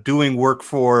doing work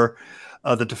for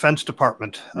the Defense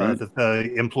Department, right, that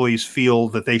the employees feel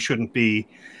that they shouldn't be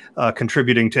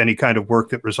contributing to any kind of work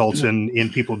that results in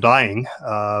people dying.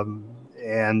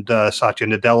 And Satya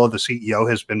Nadella, the CEO,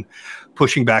 has been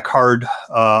pushing back hard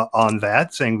on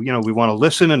that, saying, you know, we want to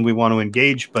listen and we want to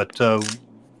engage, but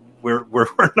we're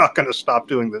not going to stop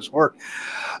doing this work.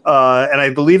 And I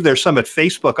believe there's some at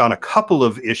Facebook on a couple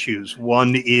of issues.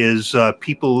 One is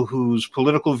people whose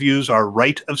political views are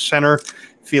right of center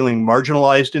feeling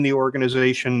marginalized in the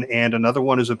organization, and another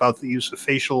one is about the use of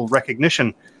facial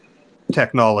recognition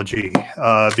technology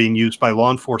being used by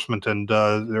law enforcement, and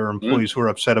there are employees who are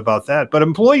upset about that. But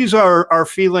employees are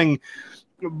feeling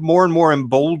more and more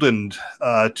emboldened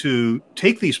to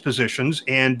take these positions,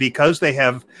 and because they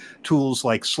have tools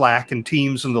like Slack and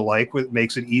Teams and the like, it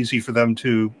makes it easy for them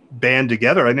to band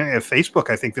together. I know at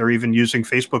Facebook, I think they're even using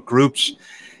Facebook groups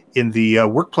in the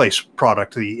workplace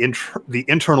product, the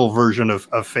internal version of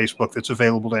Facebook that's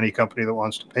available to any company that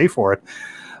wants to pay for it.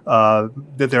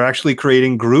 That they're actually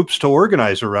creating groups to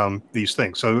organize around these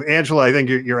things. So, Angela, I think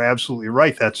you're absolutely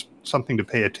right. That's something to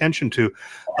pay attention to.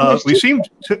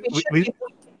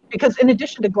 Because in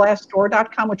addition to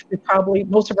Glassdoor.com, which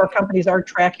most of our companies are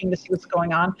tracking to see what's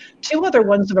going on, two other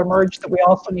ones have emerged that we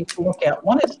also need to look at.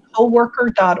 One is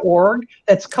coworker.org.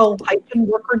 That's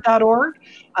co-worker.org.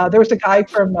 There was a guy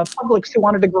from Publix who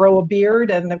wanted to grow a beard,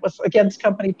 and it was against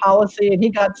company policy, and he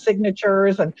got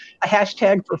signatures and a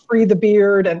hashtag for free the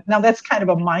beard. And now that's kind of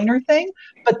a minor thing,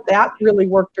 but that really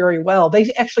worked very well.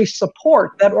 They actually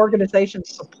that organization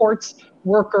supports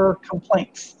worker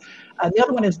complaints. The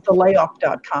other one is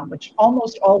thelayoff.com, which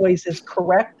almost always is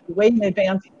correct way in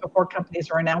advance before companies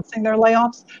are announcing their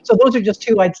layoffs. So those are just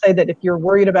two I'd say that if you're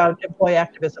worried about employee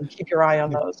activism, keep your eye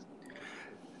on those.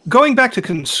 Going back to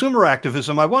consumer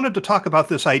activism, I wanted to talk about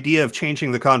this idea of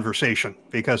changing the conversation,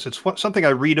 because it's something I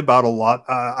read about a lot.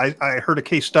 I heard a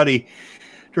case study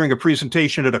during a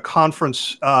presentation at a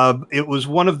conference. It was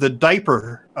one of the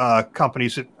diaper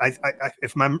companies.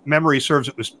 If my memory serves,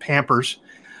 it was Pampers.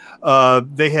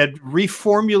 They had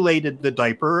reformulated the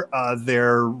diaper.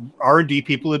 Their R&D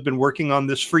people had been working on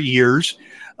this for years.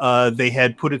 They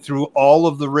had put it through all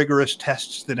of the rigorous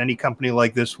tests that any company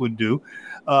like this would do.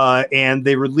 And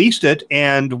they released it.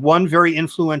 And one very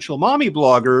influential mommy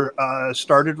blogger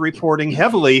started reporting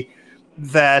heavily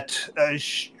that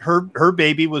her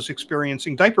baby was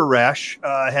experiencing diaper rash,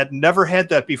 had never had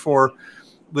that before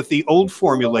with the old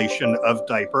formulation of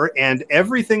diaper. And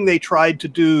everything they tried to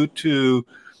do to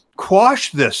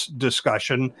quash this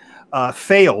discussion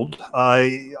failed.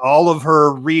 All of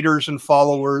her readers and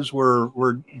followers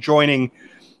were joining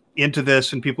into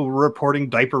this, and people were reporting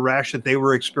diaper rash that they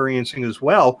were experiencing as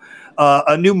well.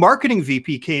 A new marketing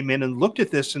VP came in and looked at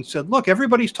this and said, look,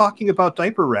 everybody's talking about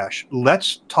diaper rash.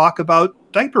 Let's talk about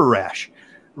diaper rash.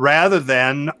 Rather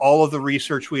than all of the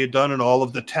research we had done and all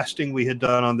of the testing we had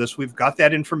done on this, we've got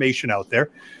that information out there.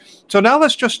 So now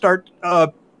let's just start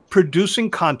producing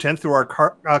content through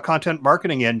our content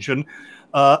marketing engine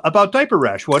about diaper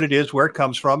rash, what it is, where it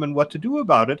comes from, and what to do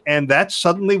about it. And that's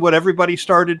suddenly what everybody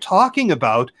started talking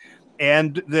about.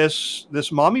 And this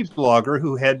mommy blogger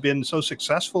who had been so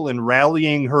successful in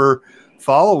rallying her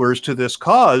followers to this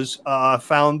cause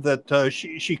found that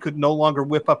she could no longer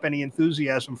whip up any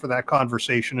enthusiasm for that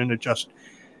conversation, and it just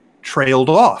trailed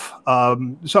off.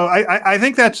 So I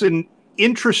think that's an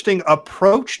interesting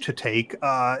approach to take,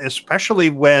 especially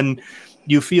when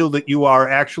you feel that you are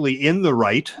actually in the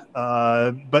right,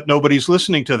 but nobody's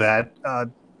listening to that.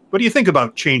 What do you think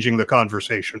about changing the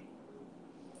conversation?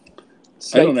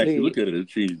 I don't actually look at it as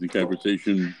changing the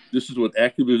conversation. This is what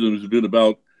activism has been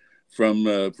about from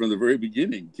the very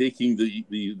beginning, taking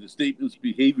the statements,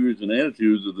 behaviors, and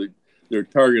attitudes of their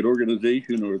target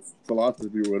organization or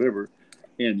philosophy or whatever,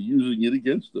 and using it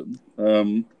against them,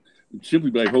 simply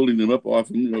by holding them up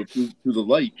often, to the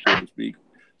light, so to speak.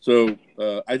 So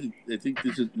I think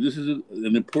this is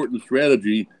an important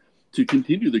strategy to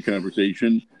continue the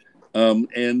conversation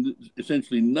and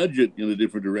essentially nudge it in a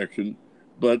different direction.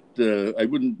 But I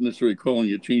wouldn't necessarily call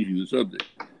it changing the subject.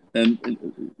 And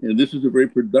this is a very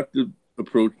productive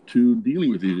approach to dealing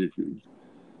with these issues.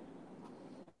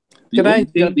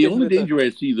 The only danger I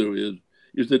see, though,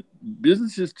 is that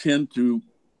businesses tend to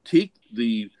take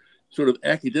the sort of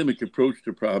academic approach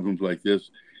to problems like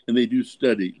this, and they do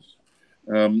studies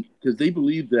because they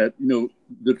believe that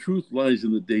the truth lies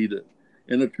in the data,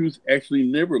 and the truth actually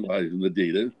never lies in the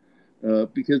data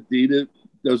because data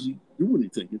doesn't do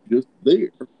anything; it's just there,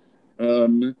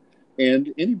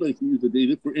 and anybody can use the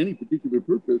data for any particular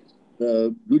purpose,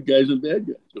 good guys and bad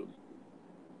guys. So,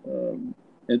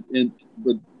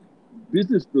 but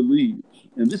business believes,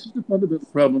 and this is the fundamental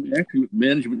problem actually with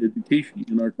management education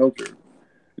in our culture.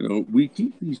 We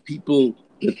teach these people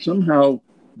that somehow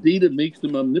data makes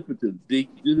them omnipotent.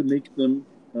 Data makes them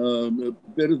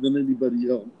better than anybody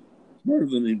else, smarter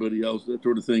than anybody else, that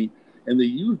sort of thing. And they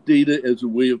use data as a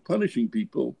way of punishing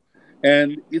people.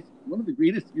 And it's one of the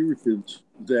greatest irritants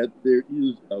that there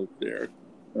is out there.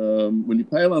 When you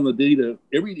pile on the data,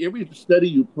 every study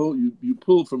you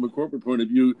pull from a corporate point of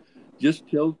view just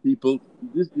tells people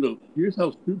this. Here's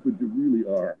how stupid you really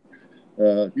are.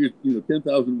 Here's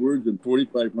 10,000 words and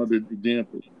 4,500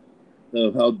 examples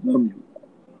of how dumb you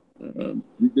are.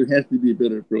 There has to be a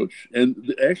better approach,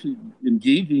 and actually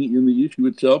engaging in the issue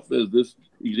itself, as this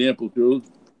example shows,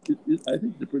 I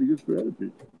think it's a pretty good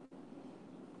strategy.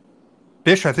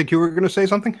 Bish, I think you were going to say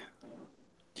something.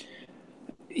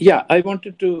 Yeah, I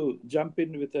wanted to jump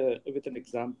in with an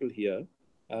example here.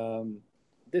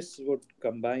 This would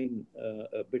combine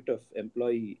a bit of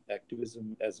employee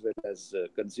activism as well as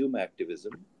consumer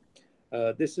activism.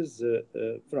 This is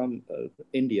from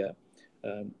India,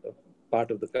 a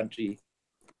part of the country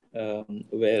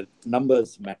where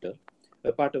numbers matter,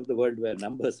 a part of the world where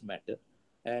numbers matter.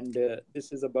 And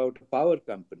this is about a power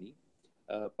company,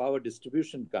 a power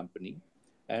distribution company,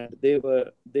 and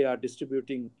they are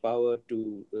distributing power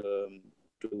to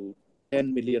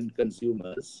 10 million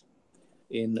consumers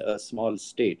in a small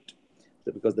state,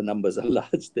 because the numbers are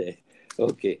large there.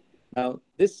 Okay. Now,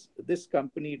 this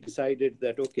company decided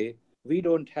that, okay, we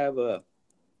don't have a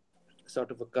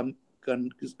sort of a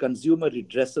consumer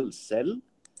redressal cell.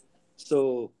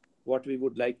 So what we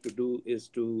would like to do is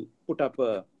to put up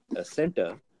a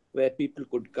center where people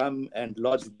could come and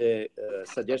lodge their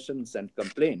suggestions and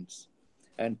complaints,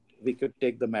 and we could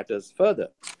take the matters further.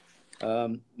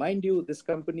 Mind you, this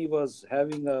company was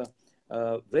having a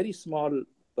very small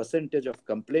percentage of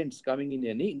complaints coming in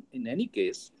any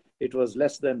case. It was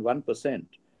less than 1%,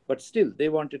 but still they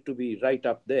wanted to be right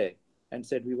up there and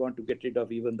said, we want to get rid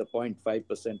of even the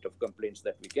 0.5% of complaints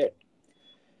that we get.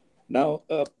 Now,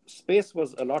 space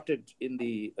was allotted in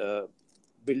the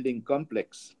building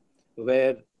complex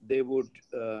where they would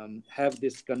have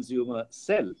this consumer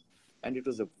cell, and it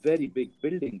was a very big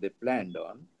building they planned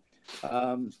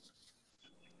on.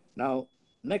 Now,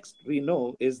 next we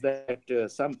know is that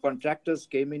some contractors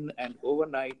came in and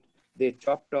overnight they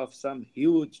chopped off some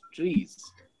huge trees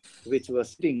which were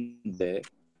sitting there.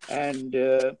 And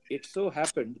it so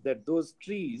happened that those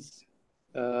trees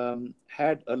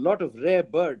had a lot of rare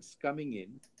birds coming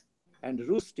in and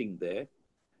roosting there.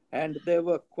 And there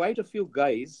were quite a few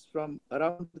guys from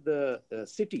around the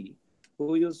city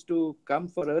who used to come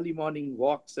for early morning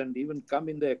walks and even come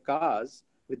in their cars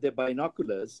with their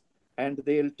binoculars, and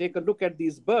they'll take a look at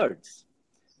these birds.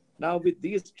 Now, with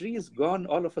these trees gone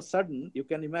all of a sudden, you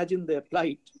can imagine their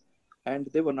plight, and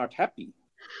they were not happy.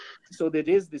 So they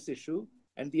raised this issue,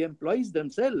 and the employees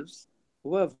themselves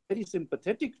were very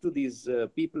sympathetic to these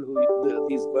people,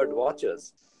 these bird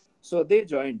watchers. So they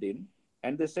joined in,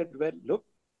 and they said, well, look,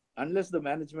 unless the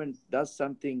management does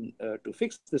something to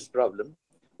fix this problem,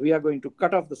 we are going to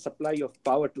cut off the supply of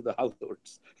power to the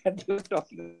households. And they were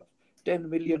talking about 10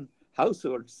 million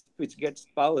households which gets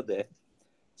power there.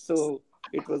 So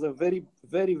it was a very,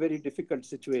 very, very difficult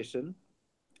situation.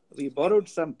 we borrowed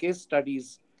some case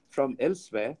studies from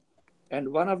elsewhere, and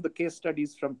one of the case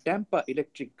studies from Tampa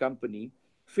Electric Company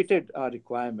fitted our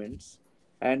requirements,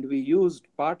 and we used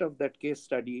part of that case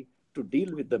study to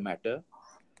deal with the matter,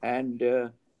 and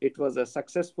it was a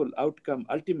successful outcome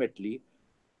ultimately,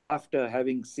 after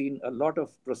having seen a lot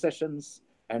of processions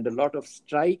and a lot of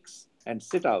strikes and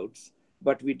sit-outs,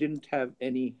 but we didn't have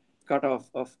any cutoff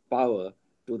of power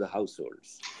to the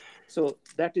households. So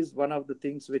that is one of the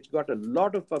things which got a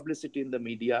lot of publicity in the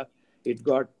media. It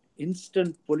got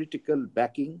instant political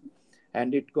backing,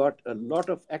 and it got a lot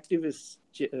of activists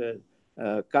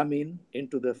come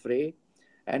into the fray.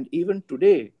 And even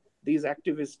today, these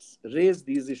activists raise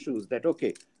these issues that,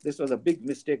 okay, this was a big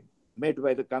mistake made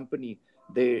by the company.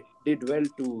 They did well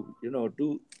to,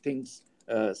 do things,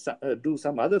 do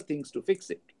some other things to fix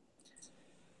it.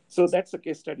 So that's a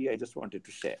case study I just wanted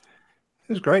to share.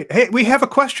 This is great. Hey, we have a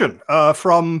question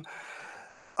from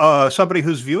somebody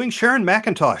who's viewing. Sharon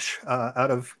McIntosh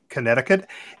out of Connecticut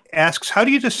asks, how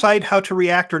do you decide how to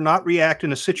react or not react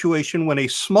in a situation when a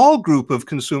small group of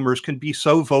consumers can be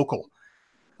so vocal?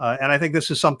 And I think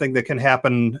this is something that can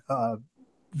happen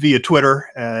via Twitter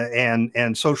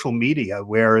and social media,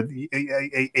 where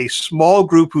a small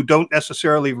group who don't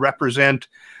necessarily represent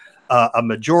a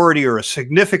majority or a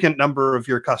significant number of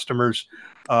your customers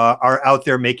are out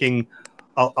there making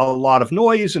a lot of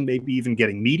noise and maybe even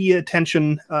getting media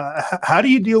attention. How do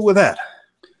you deal with that?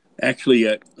 Actually,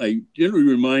 I generally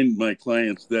remind my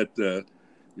clients that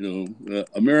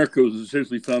America was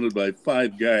essentially founded by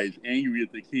 5 guys angry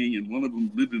at the king, and one of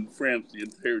them lived in France the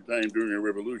entire time during our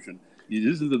revolution. It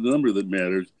isn't the number that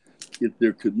matters; it's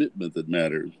their commitment that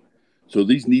matters. So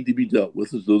these need to be dealt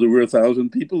with as though there were 1,000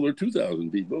 people or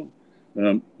 2,000 people.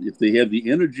 If they have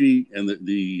the energy and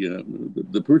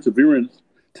the perseverance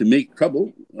to make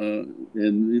trouble, and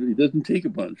it doesn't take a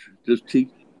bunch, just take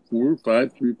 4,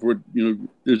 5, 3, 4.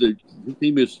 There's a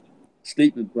famous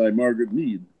statement by Margaret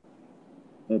Mead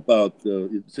about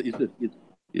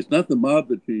it's not the mob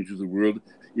that changes the world;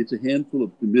 it's a handful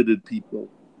of committed people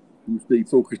who stay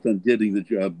focused on getting the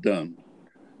job done.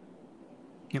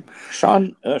 Yep.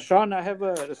 Sean, I have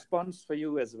a response for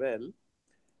you as well.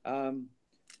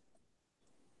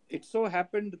 It so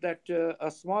happened that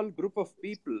a small group of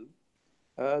people,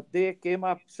 they came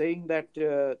up saying that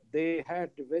they had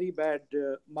very bad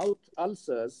mouth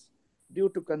ulcers due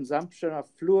to consumption of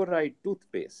fluoride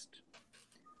toothpaste.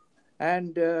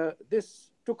 And this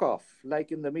took off,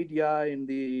 like in the media, in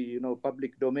the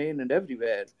public domain and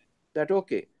everywhere, that,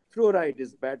 okay, fluoride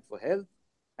is bad for health,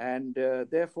 and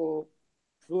therefore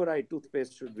fluoride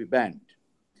toothpaste should be banned.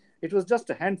 It was just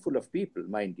a handful of people,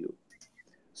 mind you.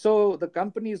 So the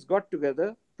companies got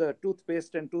together, the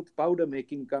toothpaste and tooth powder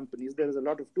making companies. There is a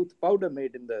lot of tooth powder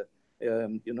made in the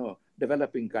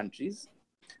developing countries,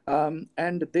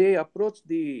 and they approached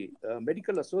the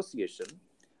medical association,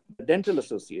 the dental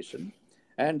association,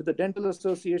 and the dental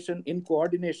association, in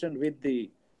coordination with the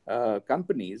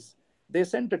companies, they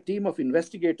sent a team of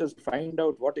investigators to find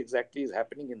out what exactly is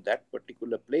happening in that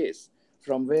particular place,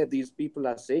 from where these people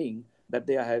are saying that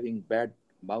they are having bad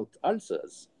mouth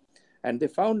ulcers. And they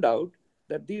found out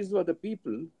that these were the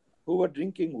people who were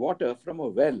drinking water from a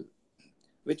well,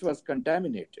 which was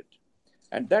contaminated.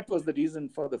 And that was the reason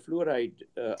for the fluoride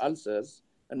ulcers,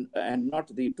 and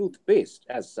not the toothpaste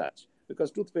as such,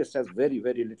 because toothpaste has very,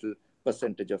 very little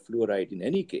percentage of fluoride in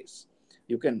any case.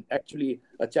 You can actually,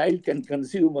 a child can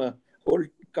consume a whole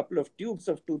couple of tubes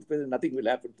of toothpaste and nothing will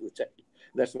happen to the child.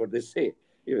 That's what they say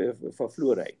for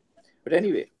fluoride. But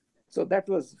anyway, so that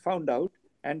was found out,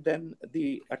 and then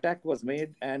the attack was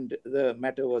made and the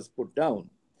matter was put down.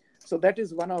 So that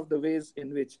is one of the ways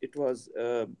in which it was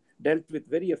dealt with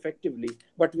very effectively,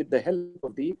 but with the help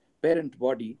of the parent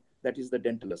body, that is the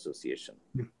Dental Association.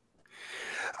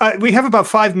 We have about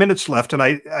 5 minutes left, and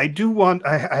I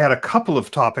had a couple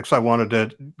of topics I wanted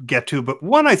to get to, but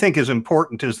one I think is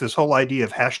important is this whole idea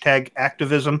of hashtag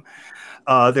activism.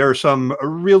 There are some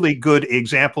really good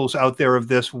examples out there of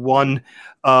this. One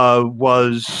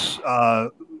was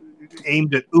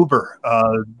aimed at Uber.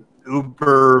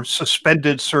 Uber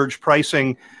suspended surge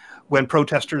pricing when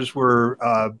protesters were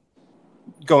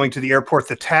going to the airport.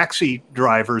 The taxi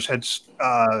drivers had,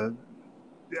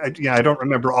 I don't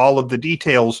remember all of the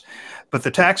details, but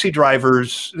the taxi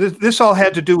drivers, this all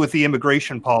had to do with the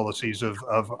immigration policies of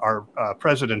our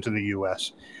president in the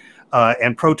U.S.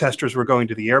 And protesters were going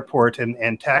to the airport,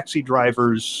 and taxi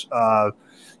drivers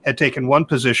had taken one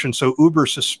position. So Uber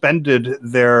suspended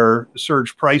their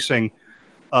surge pricing,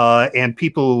 and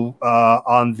people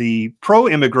on the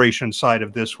pro-immigration side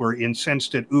of this were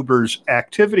incensed at Uber's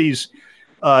activities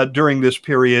during this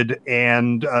period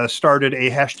and started a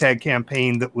hashtag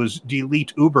campaign that was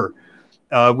Delete Uber,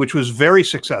 which was very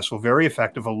successful, very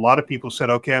effective. A lot of people said,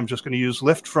 okay, I'm just going to use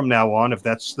Lyft from now on if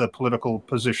that's the political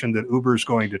position that Uber is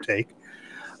going to take.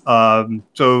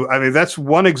 So, I mean, that's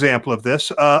one example of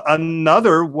this.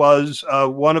 Another was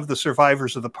one of the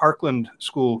survivors of the Parkland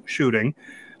school shooting,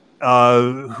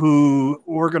 who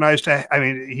organized, I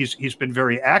mean, he's been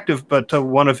very active, but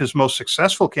one of his most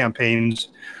successful campaigns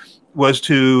was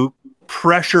to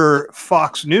pressure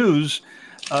Fox News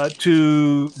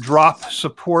to drop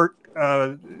support,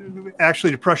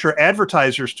 actually to pressure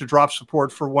advertisers to drop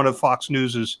support for one of Fox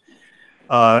News's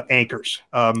anchors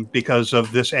because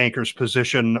of this anchor's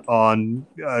position on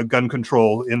gun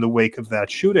control in the wake of that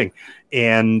shooting.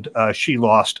 And she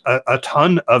lost a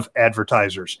ton of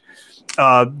advertisers.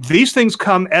 These things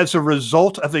come as a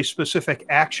result of a specific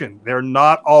action. They're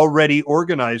not already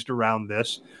organized around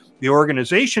this. The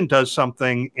organization does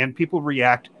something and people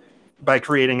react by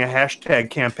creating a hashtag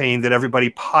campaign that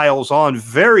everybody piles on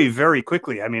very, very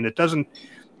quickly. I mean, it doesn't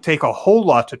take a whole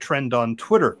lot to trend on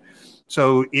Twitter.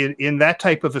 So in that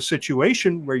type of a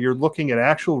situation where you're looking at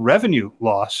actual revenue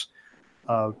loss,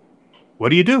 what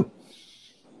do you do?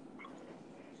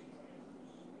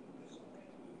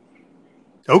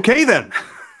 Okay, then.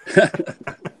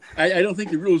 I don't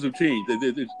think the rules have changed.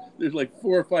 There's like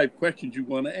 4 or 5 questions you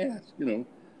want to ask. You know,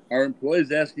 are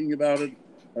employees asking about it?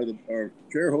 Are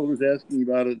shareholders asking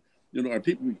about it? You know, are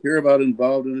people we care about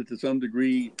involved in it to some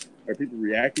degree? Are people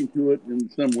reacting to it in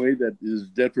some way that is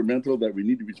detrimental that we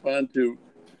need to respond to?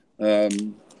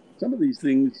 Some of these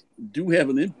things do have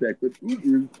an impact, but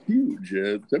Uber is huge.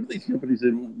 Some of these companies,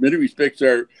 in many respects,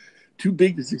 are too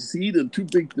big to succeed and too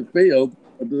big to fail.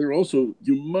 But they're also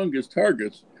humongous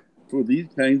targets for these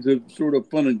kinds of sort of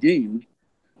fun and games.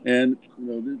 And you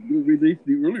know, relates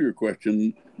to the earlier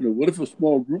question. You know, what if a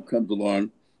small group comes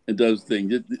along and does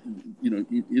things? You know,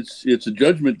 it's a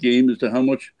judgment game as to how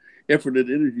much effort and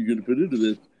energy you're going to put into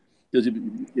this. Because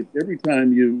if every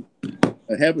time you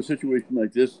have a situation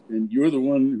like this and you're the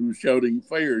one who's shouting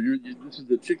fire, this is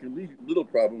the Chicken Little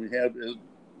problem we have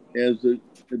as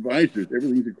advisors.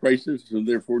 Everything's a crisis, and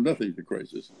therefore nothing's a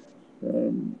crisis.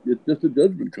 It's just a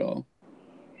judgment call.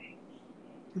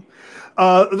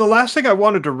 The last thing I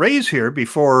wanted to raise here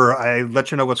before I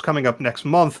let you know what's coming up next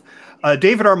month,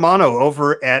 David Armano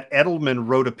over at Edelman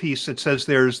wrote a piece that says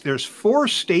there's 4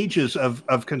 stages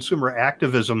of consumer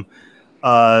activism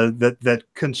that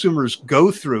consumers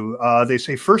go through. They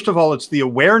say, first of all, it's the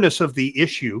awareness of the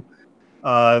issue,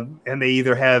 and they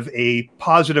either have a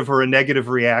positive or a negative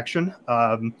reaction.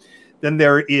 Then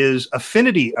there is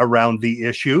affinity around the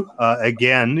issue,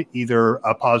 again, either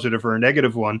a positive or a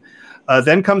negative one.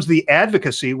 Then comes the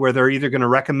advocacy, where they're either going to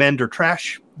recommend or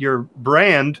trash your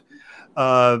brand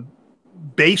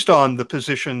based on the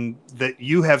position that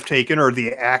you have taken or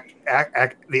the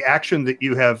action that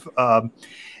you have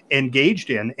engaged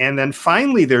in. And then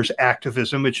finally, there's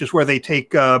activism, which is where they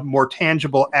take more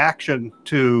tangible action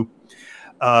to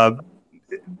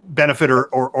benefit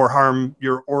or harm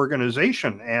your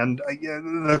organization. And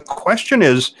the question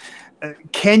is,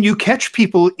 can you catch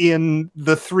people in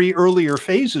the 3 earlier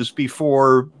phases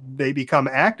before they become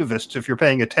activists if you're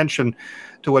paying attention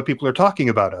to what people are talking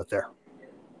about out there?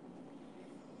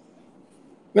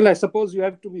 Well, I suppose you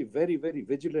have to be very, very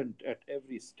vigilant at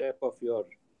every step of your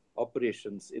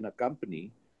operations in a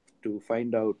company to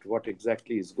find out what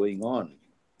exactly is going on.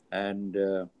 And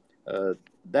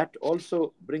that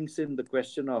also brings in the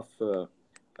question of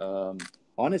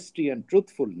honesty and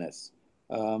truthfulness.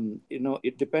 You know,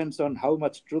 it depends on how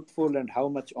much truthful and how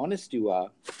much honest you are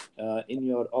in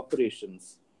your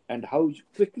operations, and how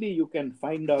quickly you can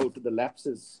find out the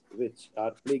lapses which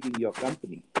are plaguing your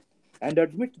company and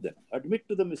admit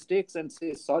to the mistakes and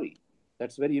say sorry.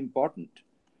 That's very important.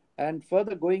 And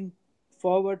further, going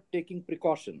forward, taking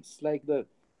precautions like the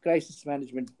crisis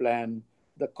management plan,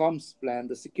 the comms plan,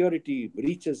 the security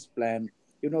breaches plan,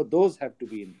 you know, those have to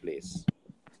be in place.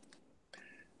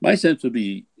 My sense would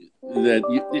be that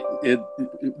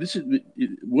this is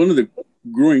one of the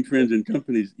growing trends in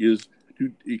companies is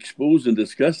to expose and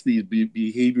discuss these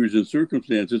behaviors and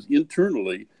circumstances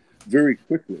internally very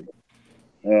quickly,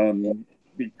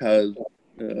 because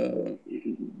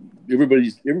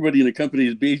everybody in a company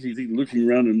is basically looking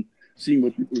around and seeing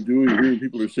what people are doing, hearing what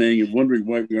people are saying, and wondering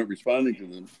why we aren't responding to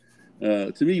them.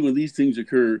 To me, when these things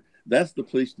occur, that's the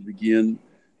place to begin.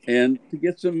 And to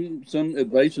get some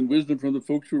advice and wisdom from the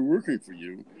folks who are working for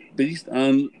you, based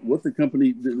on what the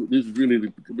company. This is really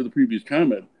the previous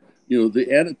comment. You know,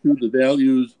 the attitude, the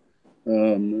values,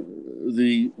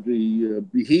 the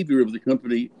behavior of the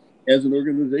company as an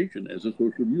organization, as a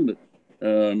social unit.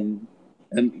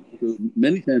 And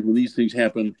many times when these things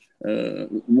happen,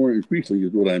 more increasingly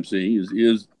is what I'm seeing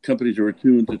is companies are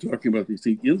attuned to talking about these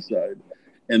things inside,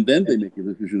 and then they make a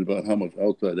decision about how much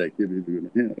outside activity they're going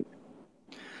to have.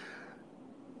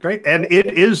 Great. And it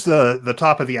is the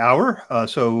top of the hour.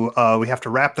 So we have to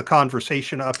wrap the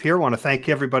conversation up here. I want to thank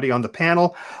everybody on the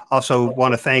panel. Also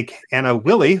want to thank Anna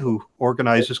Willie, who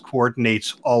organizes,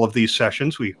 coordinates all of these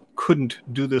sessions. We couldn't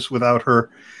do this without her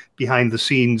behind the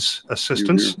scenes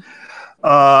assistance.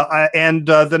 And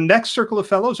the next Circle of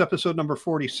Fellows, episode number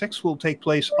 46, will take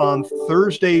place on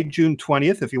Thursday, June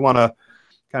 20th. If you want to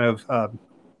kind of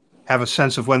have a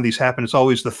sense of when these happen, it's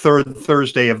always the third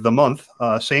Thursday of the month,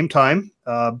 same time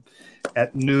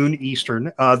at noon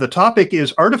Eastern. The topic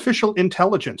is artificial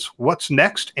intelligence, what's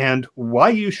next and why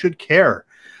you should care.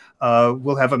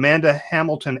 We'll have Amanda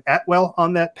Hamilton Atwell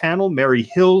on that panel, Mary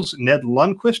Hills, Ned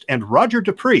Lundquist, and Roger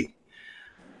Dupree.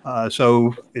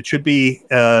 So it should be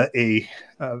a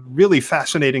really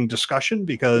fascinating discussion,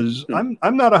 because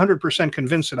I'm not 100%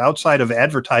 convinced that outside of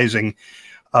advertising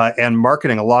and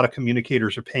marketing, a lot of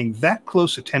communicators are paying that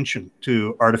close attention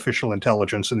to artificial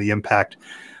intelligence and the impact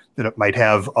that it might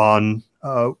have on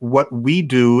what we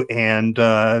do and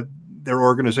their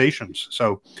organizations.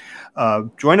 So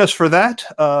join us for that.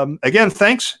 Again,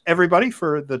 thanks everybody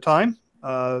for the time,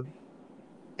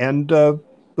 and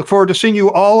look forward to seeing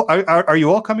you all. Are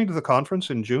you all coming to the conference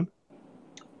in June?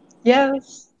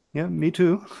 Yes. Yeah, me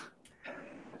too.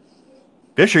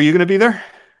 Bish, are you going to be there?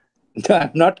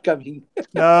 I'm not coming.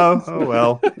 No. Oh,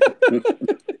 well.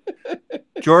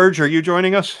 George, are you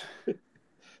joining us?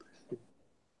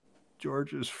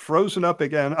 George is frozen up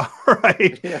again. All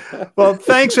right. Yeah. Well,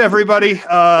 thanks, everybody.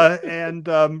 And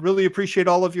really appreciate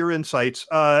all of your insights.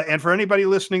 And for anybody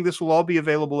listening, this will all be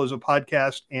available as a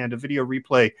podcast and a video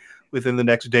replay within the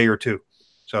next day or two.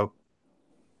 So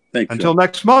thanks, until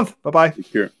next month. Bye-bye.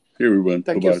 Take care. Everyone.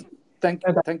 Thank you.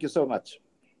 Thank you so much.